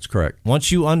 That's correct.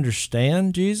 Once you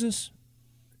understand Jesus,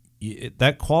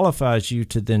 that qualifies you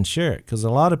to then share it. Because a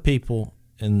lot of people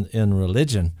in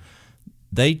religion,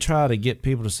 they try to get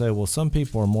people to say, well, some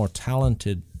people are more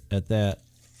talented at that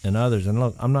than others. And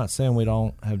look, I'm not saying we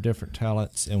don't have different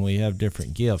talents and we have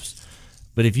different gifts.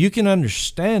 But if you can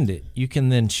understand it, you can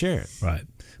then share it. Right.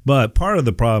 But part of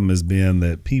the problem has been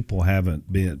that people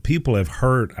have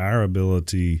hurt our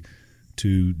ability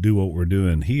to do what we're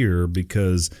doing here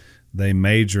because they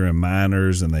major in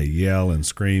minors and they yell and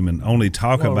scream and only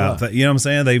talk about that. You know what I'm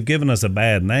saying? They've given us a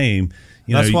bad name.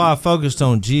 That's why I focused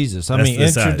on Jesus.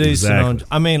 Introducing exactly.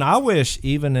 on. I wish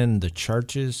even in the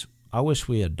churches, I wish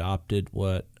we adopted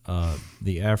what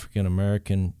the African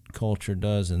American culture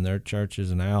does in their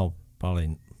churches, and Al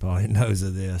probably knows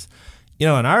of this. In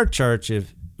our church,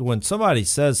 when somebody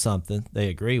says something they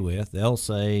agree with, they'll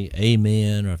say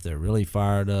amen, or if they're really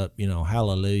fired up,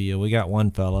 hallelujah. We got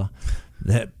one fella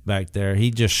that back there,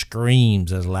 he just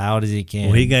screams as loud as he can.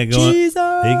 Well, he got going. Jesus!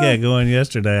 He got going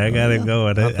yesterday. I got him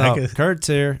going. Kurt's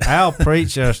here. Al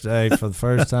preached yesterday for the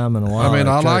first time in a while.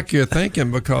 I like your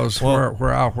thinking because where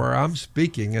I'm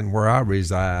speaking and where I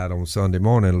reside on Sunday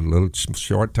morning, a little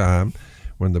short time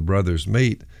when the brothers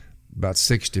meet, about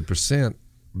 60%.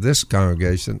 This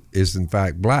congregation is in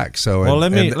fact black. So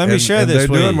let me share this. They're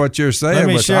doing what you're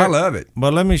saying, which I love it.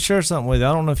 But let me share something with you.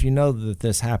 I don't know if you know that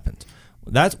this happens.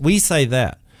 We say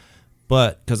that,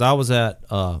 but because I was at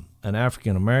an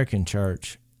African American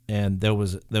church, and there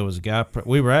was a guy.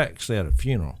 We were actually at a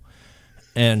funeral,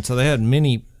 and so they had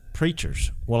many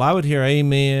preachers. Well, I would hear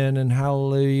amen and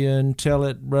hallelujah and tell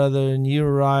it, brother, and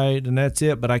you're right, and that's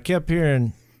it. But I kept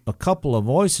hearing a couple of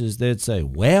voices. They'd say,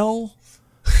 well.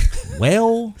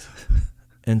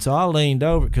 And so I leaned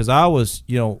over because I was,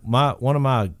 one of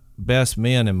my best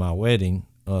men in my wedding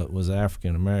was an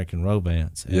African American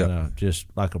romance, and just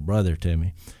like a brother to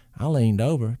me. I leaned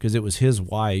over because it was his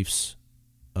wife's,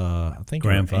 I think, her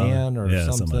Grandfather. aunt or Yeah,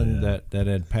 something somebody, that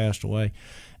had passed away.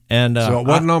 And So it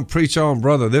wasn't on Preach On,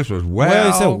 Brother. This was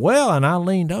well, he said, well, and I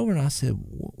leaned over and I said,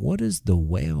 what does the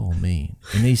well mean?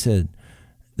 And he said,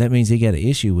 that means he got an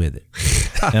issue with it.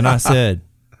 And I said,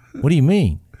 what do you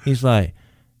mean? He's like,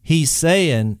 he's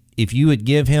saying if you would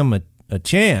give him a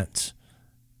chance,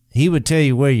 he would tell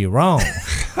you where you're wrong.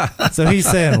 So he's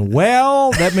saying,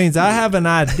 well, that means I have an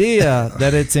idea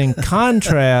that it's in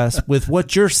contrast with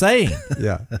what you're saying.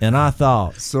 Yeah. And I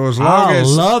thought, So as long I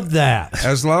as love that.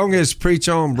 as long as Preach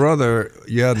On, Brother,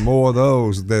 you had more of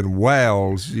those than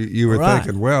wows, you were Right.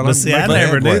 thinking, well, But I'm see, I making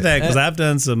never headway. knew that because I've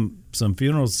done some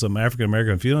funerals, some African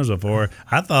American funerals before.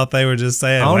 I thought they were just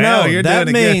saying, Oh well, no, you're that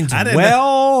doing it means good. I didn't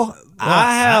know.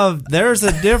 there's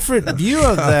a different view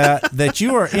of that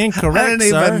you are incorrect, I didn't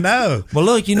sir. even know. Well,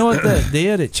 look, you know what that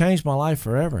did? It changed my life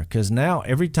forever because now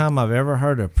every time I've ever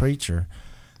heard a preacher,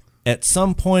 at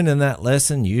some point in that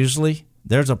lesson, usually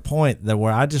there's a point that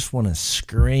where I just want to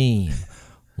scream.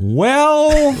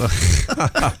 Well,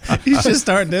 You should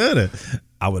start doing it.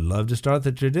 I would love to start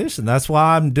the tradition. That's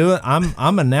why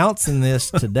I'm announcing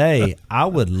this today. I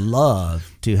would love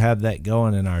to have that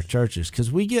going in our churches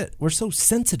because we're so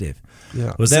sensitive. Yeah.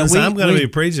 Well, That since we- I'm going to we- be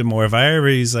preaching more, if I ever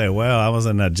hear you say, well, I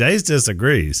wasn't, now Jace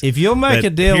disagrees. If you'll make But a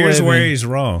deal here's with where me, he's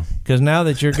wrong. because now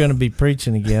that you're going to be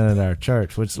preaching again at our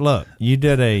church, which look, you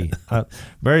did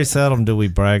very seldom do we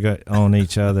brag on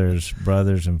each other's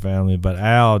brothers and family, but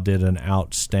Al did an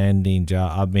outstanding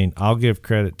job. I mean, I'll give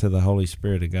credit to the Holy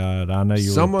Spirit of God. I know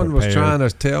you. Someone were was prepared. trying to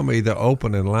tell me the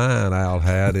opening line Al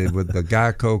had it with the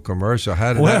Geico commercial.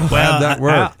 How did Well, how'd that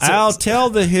work? I'll tell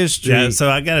the history. Yeah, so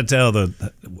I got to tell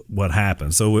what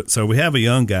happened. So we have a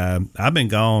young guy. I've been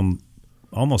gone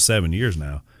almost 7 years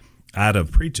now out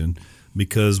of preaching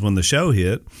because when the show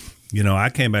hit, I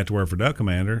came back to work for Duck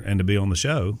Commander and to be on the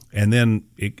show, and then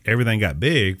everything got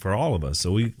big for all of us.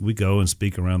 So we go and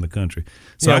speak around the country.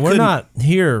 So we're not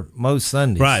here most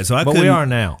Sundays, right. So but we are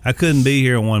now. I couldn't be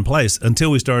here in one place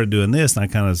until we started doing this, and I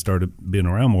kind of started being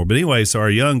around more. But anyway, so our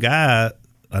young guy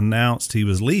announced he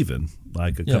was leaving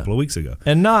like a couple of weeks ago.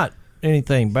 And not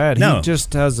anything bad. No. He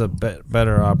just has a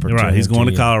better opportunity. Right, he's going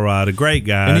to Colorado. Great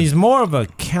guy. and he's more of a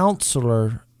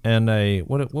counselor and a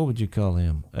what would you call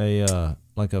him? A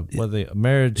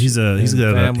marriage. He's and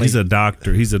family. a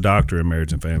doctor. He's a doctor in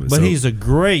marriage and family. But So he's a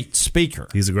great speaker.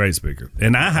 he's a great speaker,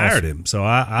 and I hired him, so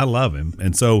I love him.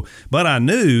 And so, but I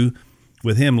knew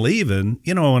with him leaving,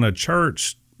 when a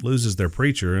church loses their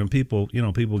preacher, and people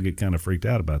get kind of freaked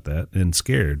out about that and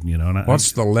scared, And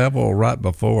What's the level right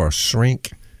before a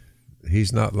shrink?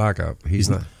 He's not like he's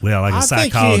not. well, like a I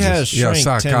think psychologist. he has Yeah, shrink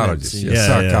psychologist. tendencies. Yeah, Yeah,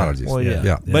 psychologist. Well, yeah.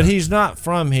 yeah. But he's not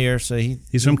from here, so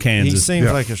He's from Kansas. He seems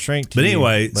Yeah. like a shrink to But you,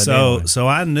 anyway, but so anyway. so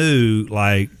I knew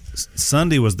like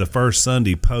Sunday was the first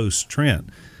Sunday post Trent,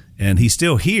 and he's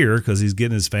still here because he's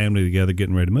getting his family together,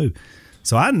 getting ready to move.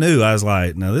 So I knew, I was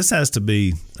like, now this has to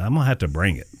be, I'm gonna have to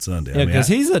bring it Sunday. Yeah, because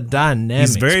he's a dynamic.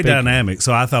 he's very speaker. dynamic.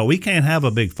 So I thought we can't have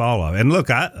a big fall off. And look,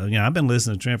 I've been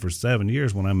listening to Trent for 7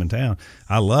 years when I'm in town.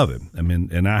 I love him. I mean,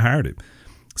 and I hired him.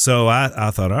 So I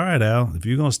thought, all right, Al, if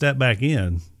you're gonna step back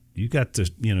in, you got to,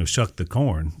 shuck the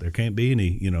corn. There can't be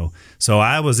any, So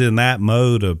I was in that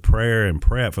mode of prayer and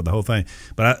prep for the whole thing.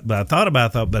 But I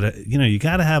thought, you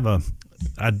got to have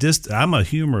I'm a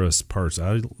humorous person.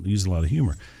 I use a lot of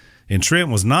humor. And Trent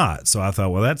was not. So I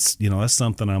thought, well, that's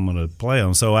something I'm going to play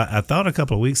on. So I thought a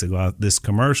couple of weeks ago, this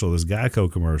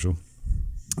Geico commercial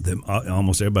that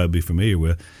almost everybody would be familiar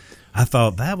with, I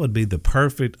thought that would be the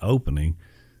perfect opening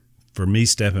for me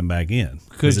stepping back in.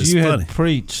 Because you funny. had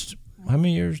preached. How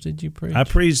many years did you preach? I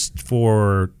preached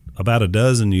for about a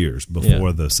dozen years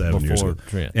before the 7 years before ago.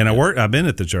 Trent, And I've been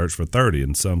at the church for 30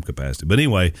 in some capacity. But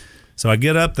anyway, so I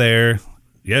get up there.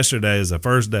 Yesterday is the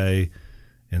first day.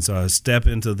 And so I step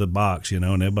into the box, and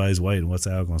everybody's waiting. What's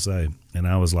Al going to say? And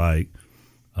I was like,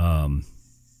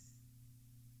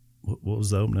 what was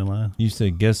the opening line? You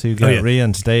said, guess who got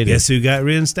reinstated? Guess who got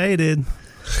reinstated?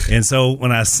 And so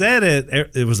when I said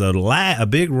it was a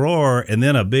big roar and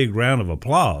then a big round of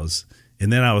applause.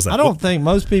 And then I was like, I don't think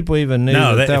most people even knew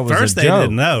No, that at was first a they joke.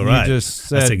 didn't know, right. You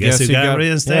just I said, said, guess who got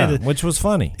reinstated? Yeah, which was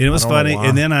funny. And it was I don't know funny. why.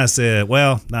 And then I said,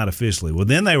 well, not officially. Well,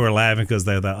 then they were laughing because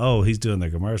they thought, oh, he's doing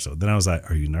the commercial. Then I was like,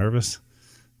 are you nervous?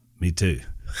 Me too.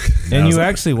 And I was you like,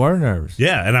 actually were nervous.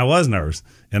 yeah, and I was nervous.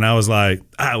 And I was like,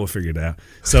 we'll figure it out.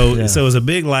 So so it was a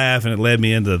big laugh and it led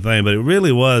me into the thing. But it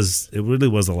really was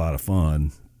a lot of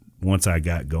fun once I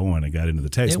got going and got into the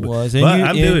text. It was. But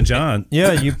I'm doing John.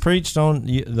 Yeah, you preached on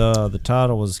the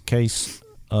title was Case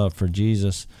for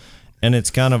Jesus, and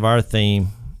it's kind of our theme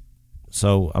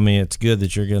So, I mean, it's good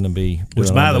that you're going to be. Which,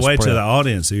 doing by all the this way, to prep. the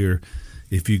audience here,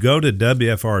 if you go to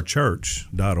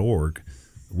wfrchurch.org,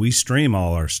 we stream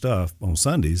all our stuff on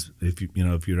Sundays. If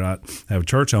you're not have a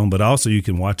church home, but also you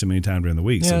can watch them anytime during the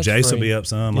week. Yeah, So it's Jace will free. be up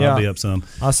some. Yeah. I'll be up some.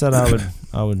 I said I would.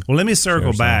 Well, let me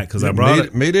circle Sure, back because I brought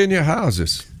it. Meet in your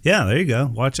houses. Yeah, there you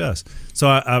go. Watch us. So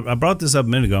I brought this up a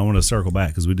minute ago. I want to circle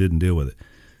back because we didn't deal with it.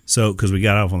 So because we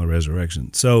got off on the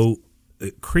resurrection. So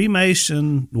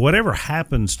cremation, whatever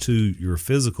happens to your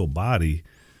physical body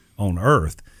on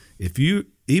Earth,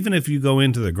 even if you go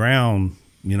into the ground,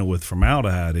 with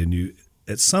formaldehyde in you,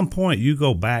 at some point you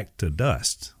go back to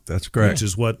dust. That's correct. Which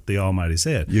is what the Almighty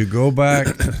said. You go back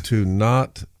to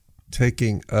not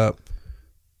taking up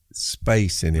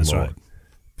space anymore. That's right.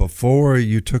 Before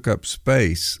you took up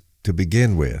space to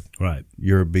begin with, Right.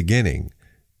 your beginning,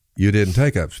 you didn't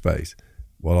take up space.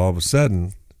 Well, all of a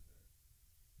sudden,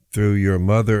 through your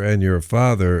mother and your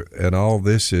father, and all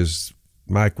this is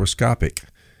microscopic.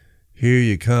 Here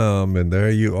you come, and there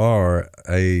you are,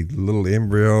 a little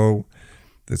embryo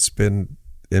that's been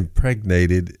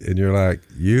impregnated, and you're like,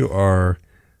 you are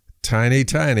tiny,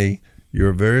 tiny.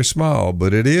 You're very small,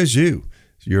 but it is you.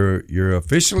 You're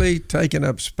officially taking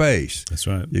up space. That's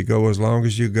right. You go as long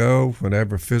as you go.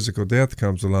 Whenever physical death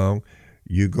comes along,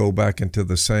 you go back into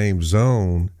the same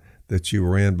zone that you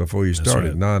were in before you started,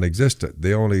 right. non-existent.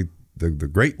 The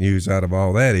great news out of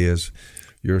all that is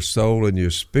your soul and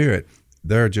your spirit,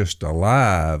 they're just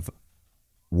alive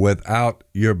without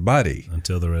your body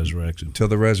Until the resurrection. till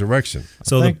the resurrection.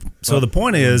 So the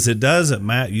point is, it doesn't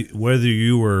matter whether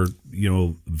you were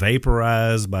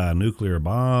vaporized by a nuclear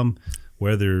bomb,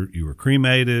 whether you were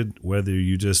cremated, whether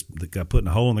you just got put in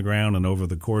a hole in the ground, and over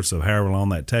the course of however long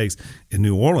that takes. In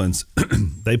New Orleans,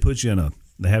 they put you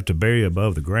they have to bury you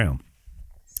above the ground.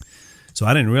 So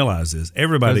I didn't realize this.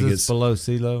 Everybody Because gets it's below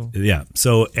sea level. Yeah.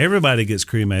 So everybody gets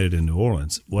cremated in New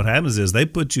Orleans. What happens is they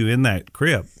put you in that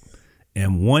crypt,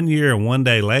 and 1 year and 1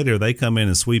 day later, they come in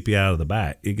and sweep you out of the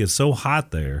back. It gets so hot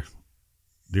there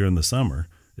during the summer,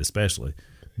 especially,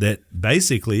 that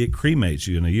basically it cremates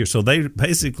you in a year. So they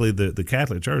basically, the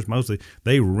Catholic Church mostly,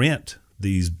 they rent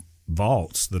these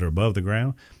vaults that are above the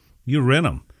ground. You rent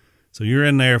them. So you're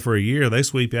in there for a year. They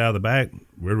sweep you out of the back.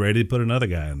 We're ready to put another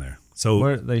guy in there. So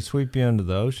Where they sweep you into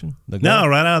the ocean? no,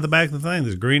 right out of the back of the thing.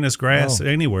 There's greenest grass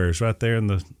anywhere. It's right there in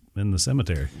the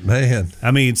cemetery. Man,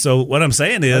 I mean, so what I'm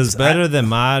saying is It's better than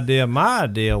my idea. My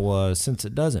idea was, since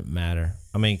it doesn't matter,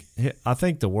 I mean, I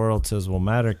think the world says, well,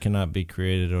 matter cannot be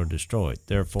created or destroyed.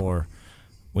 Therefore,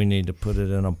 we need to put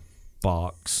it in a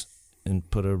box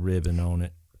and put a ribbon on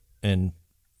it.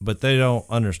 But they don't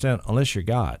understand, unless you're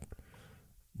God.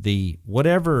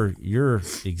 Whatever your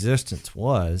existence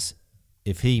was,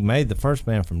 if he made the first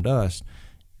man from dust,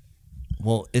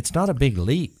 well, it's not a big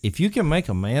leap. If you can make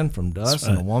a man from dust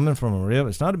and a woman from a rib,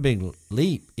 it's not a big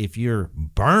leap. If you're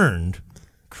burned,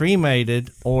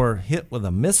 cremated, or hit with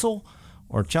a missile,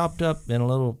 or chopped up in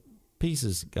little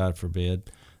pieces, God forbid,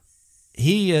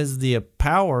 he has the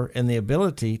power and the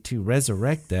ability to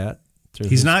resurrect that.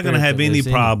 he's not going to have any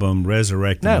problem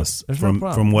resurrecting us there's no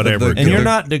problem. from whatever. And you're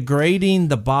not degrading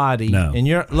the body. No.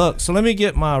 And so let me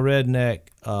get my redneck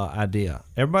idea.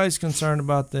 Everybody's concerned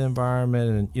about the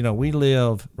environment, and we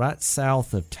live right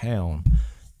south of town.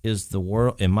 Is the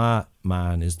world, in my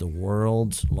mind, is the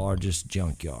world's largest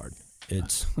junkyard.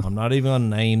 I'm not even going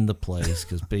to name the place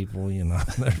because people,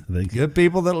 they're good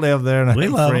people that live there, and I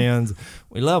have friends.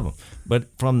 We love them. But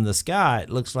from the sky, it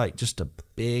looks like just a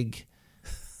big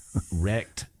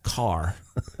wrecked car,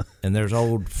 and there's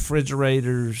old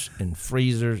refrigerators and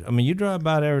freezers. I mean, you drive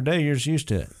by it every day, you're just used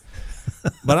to it.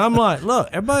 But I'm like, look,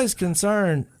 everybody's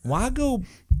concerned. Why go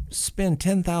spend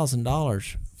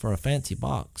 $10,000 for a fancy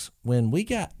box when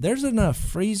there's enough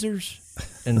freezers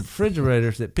and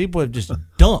refrigerators that people have just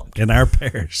dumped in our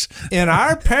parish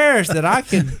that I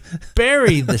could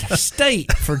bury the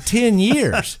state for 10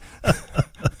 years.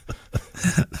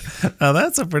 Oh,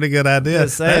 that's a pretty good idea.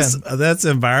 That's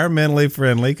environmentally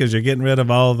friendly because you're getting rid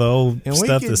of all the old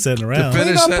stuff that's sitting around.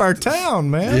 Clean up our town,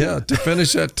 man. Yeah, to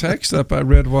finish that text up I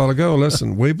read a while ago,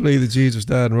 listen, we believe that Jesus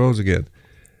died and rose again.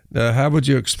 Now, how would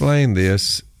you explain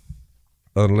this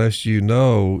unless you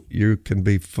know you can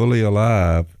be fully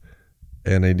alive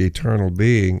and an eternal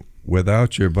being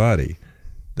without your body?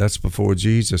 That's before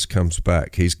Jesus comes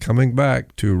back. He's coming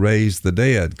back to raise the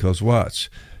dead, because watch.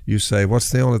 You say,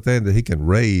 what's the only thing that he can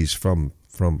raise from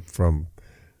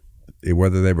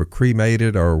whether they were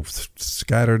cremated or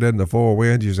scattered in the four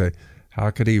winds? You say,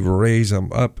 how could he raise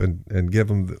them up and give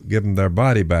them their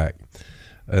body back,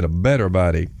 and a better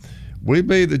body? We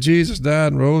believe that Jesus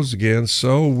died and rose again,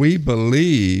 so we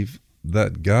believe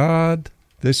that God,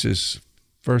 this is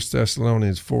 1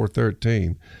 Thessalonians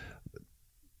 4:13.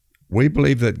 We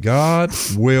believe that God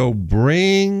will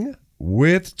bring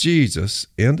with Jesus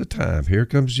into time, here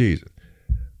comes Jesus,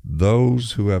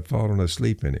 those who have fallen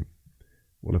asleep in him.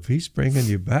 Well, if he's bringing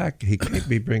you back, he can't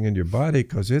be bringing your body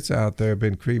because it's out there,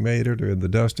 been cremated or in the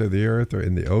dust of the earth or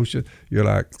in the ocean. You're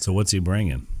like, so what's he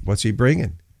bringing? What's he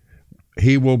bringing?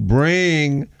 He will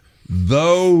bring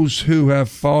those who have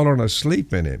fallen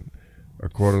asleep in him.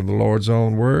 According to the Lord's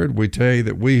own word, we tell you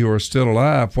that we who are still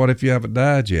alive, what if you haven't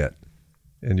died yet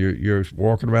and you're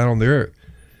walking around on the earth?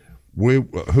 We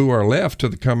who are left to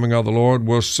the coming of the Lord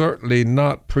will certainly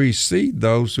not precede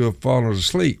those who have fallen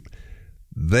asleep.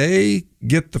 They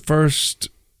get the first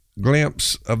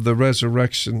glimpse of the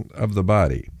resurrection of the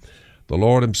body. The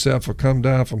Lord himself will come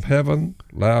down from heaven,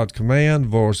 loud command,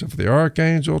 voice of the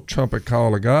archangel, trumpet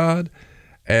call of God,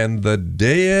 and the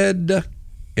dead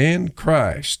in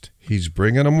Christ, he's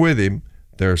bringing them with him,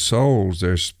 their souls,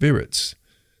 their spirits,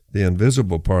 the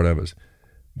invisible part of us.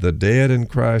 The dead in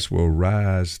Christ will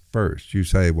rise first. You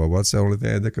say, well, what's the only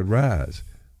thing that could rise?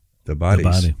 The bodies.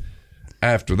 The body.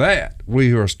 After that, we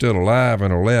who are still alive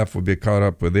and are left will be caught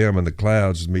up with them in the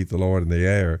clouds to meet the Lord in the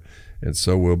air, and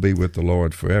so we'll be with the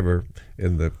Lord forever.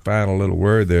 And the final little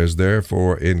word there is,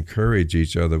 therefore, encourage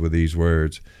each other with these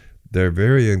words. They're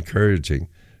very encouraging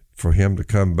for him to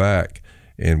come back,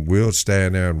 and we'll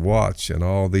stand there and watch, and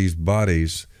all these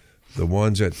bodies, the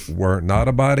ones that were not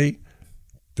a body,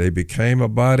 they became a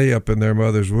body up in their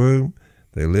mother's womb.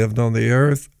 They lived on the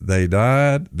earth. They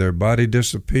died. Their body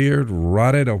disappeared,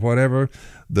 rotted, or whatever.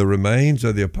 The remains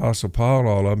of the Apostle Paul,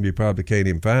 all of them, you probably can't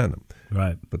even find them.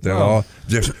 Right. But they'll all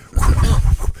just,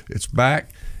 it's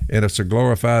back, and it's a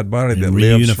glorified body that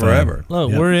lives forever.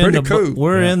 Look, Yep. we're in Pretty cool.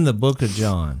 we're in the book of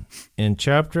John. In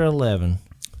chapter 11,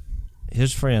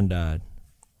 his friend died,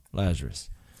 Lazarus.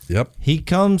 Yep. He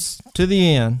comes to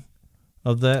the end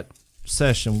of that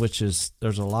session, which is,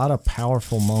 there's a lot of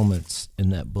powerful moments in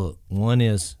that book. One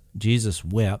is Jesus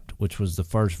wept, which was the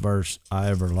first verse I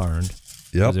ever learned.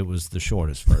 Yep. Because it was the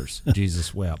shortest verse.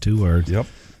 Jesus wept. 2 words. Yep.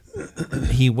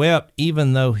 He wept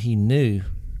even though he knew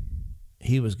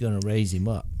he was going to raise him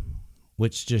up,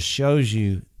 which just shows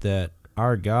you that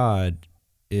our God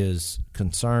is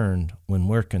concerned when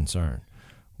we're concerned.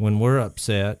 When we're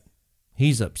upset,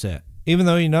 he's upset, even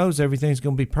though he knows everything's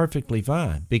going to be perfectly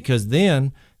fine, because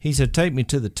then he said, take me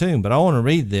to the tomb. But I want to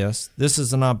read this. This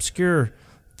is an obscure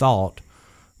thought,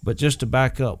 but just to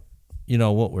back up,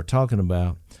 what we're talking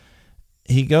about.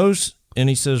 He goes and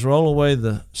he says, roll away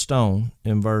the stone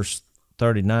in verse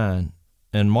 39.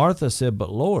 And Martha said,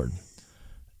 but Lord,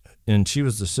 and she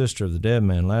was the sister of the dead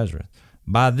man, Lazarus,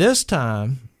 by this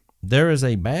time there is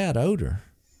a bad odor,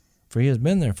 for he has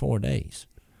been there 4 days.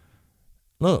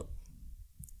 Look,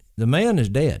 the man is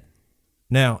dead.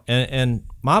 Now, and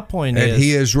my point is, And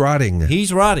he is rotting.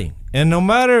 he's rotting. And no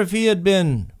matter if he had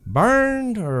been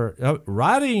burned or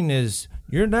rotting is,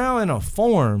 you're now in a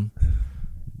form.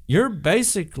 You're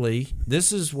basically,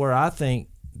 this is where I think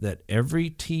that every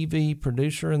TV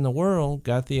producer in the world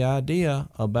got the idea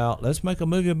about, let's make a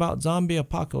movie about zombie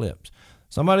apocalypse.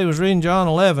 Somebody was reading John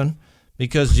 11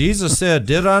 because Jesus said,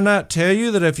 did I not tell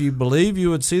you that if you believe you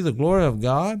would see the glory of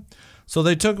God? So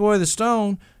they took away the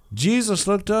stone. Jesus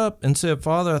looked up and said,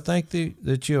 Father, I thank thee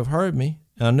that you have heard me.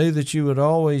 I knew that you would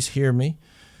always hear me,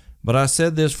 but I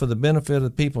said this for the benefit of the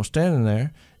people standing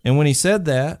there. And when he said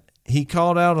that, he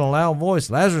called out in a loud voice,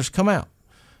 Lazarus, come out.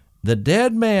 The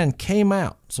dead man came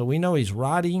out. So we know he's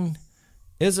rotting.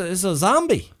 It's a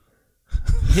zombie.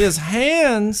 His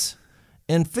hands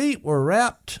and feet were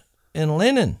wrapped in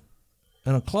linen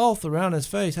and a cloth around his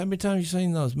face. How many times have you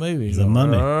seen those movies? He's a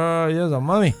mummy. Oh, he's a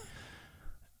mummy.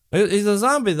 He's a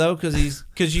zombie, though, because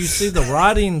you see the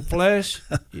rotting flesh,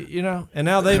 and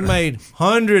now they've made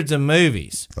hundreds of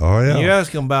movies. Oh, yeah. And you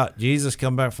ask them about Jesus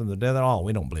come back from the dead. Oh,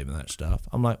 we don't believe in that stuff.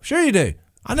 I'm like, sure you do.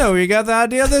 I know where you got the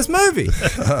idea of this movie.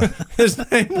 His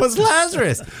name was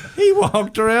Lazarus. He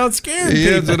walked around scaring He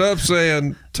people. ended up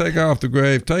saying, take off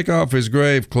his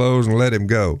grave clothes and let him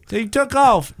go. He took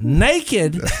off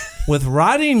naked with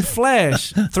rotting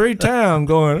flesh through town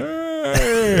going,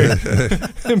 hey.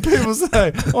 And people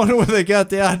say, I wonder where they got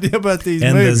the idea about these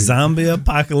And the movies. zombie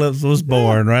apocalypse was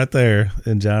born right there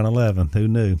in John 11. Who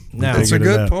knew? Now, That's a Figured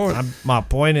it good out. point. My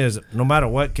point is, no matter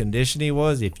what condition he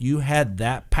was, if you had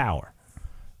that power,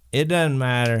 it doesn't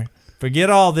matter. Forget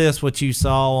all this, what you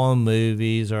saw on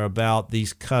movies or about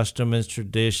these customs and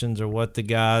traditions or what the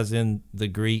guys in the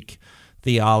Greek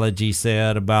theology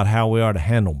said about how we are to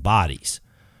handle bodies.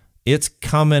 It's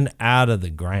coming out of the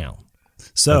ground.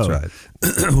 So That's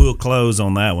right. we'll close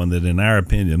on that one, that in our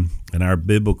opinion, in our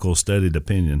biblical studied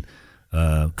opinion,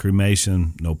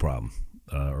 cremation, no problem.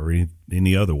 or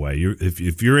any other way.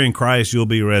 If you're in Christ, you'll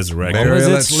be resurrected. As long as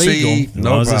Burial it's at legal. sea, As no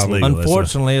long as it's problem. legal. That's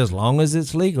Unfortunately, as long as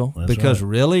it's legal, That's because right.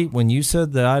 really, when you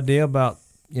said the idea about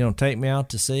take me out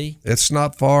to sea, It's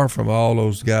not far from all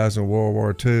those guys in World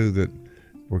War II that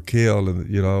were killed,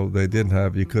 and they didn't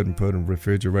have, you couldn't put in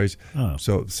refrigeration, Oh.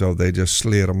 so they just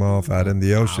slid them off out in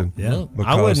the ocean. Yeah. look, I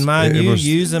Because wouldn't mind it you was-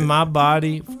 using my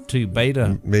body to bait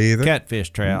a Me either. catfish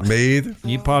trout. Me either.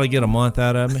 You probably get a month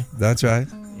out of me. That's right.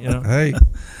 Hey,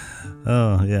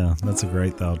 Oh, yeah. That's a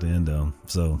great thought to end on.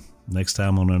 So, next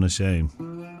time on Unashamed.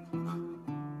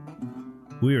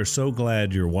 We are so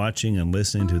glad you're watching and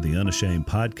listening to the Unashamed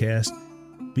podcast.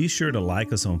 Be sure to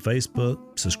like us on Facebook,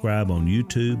 subscribe on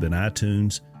YouTube and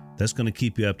iTunes. That's going to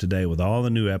keep you up to date with all the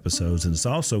new episodes, and it's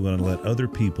also going to let other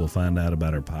people find out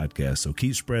about our podcast. So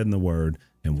keep spreading the word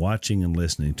and watching and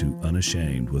listening to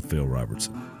Unashamed with Phil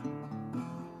Robertson.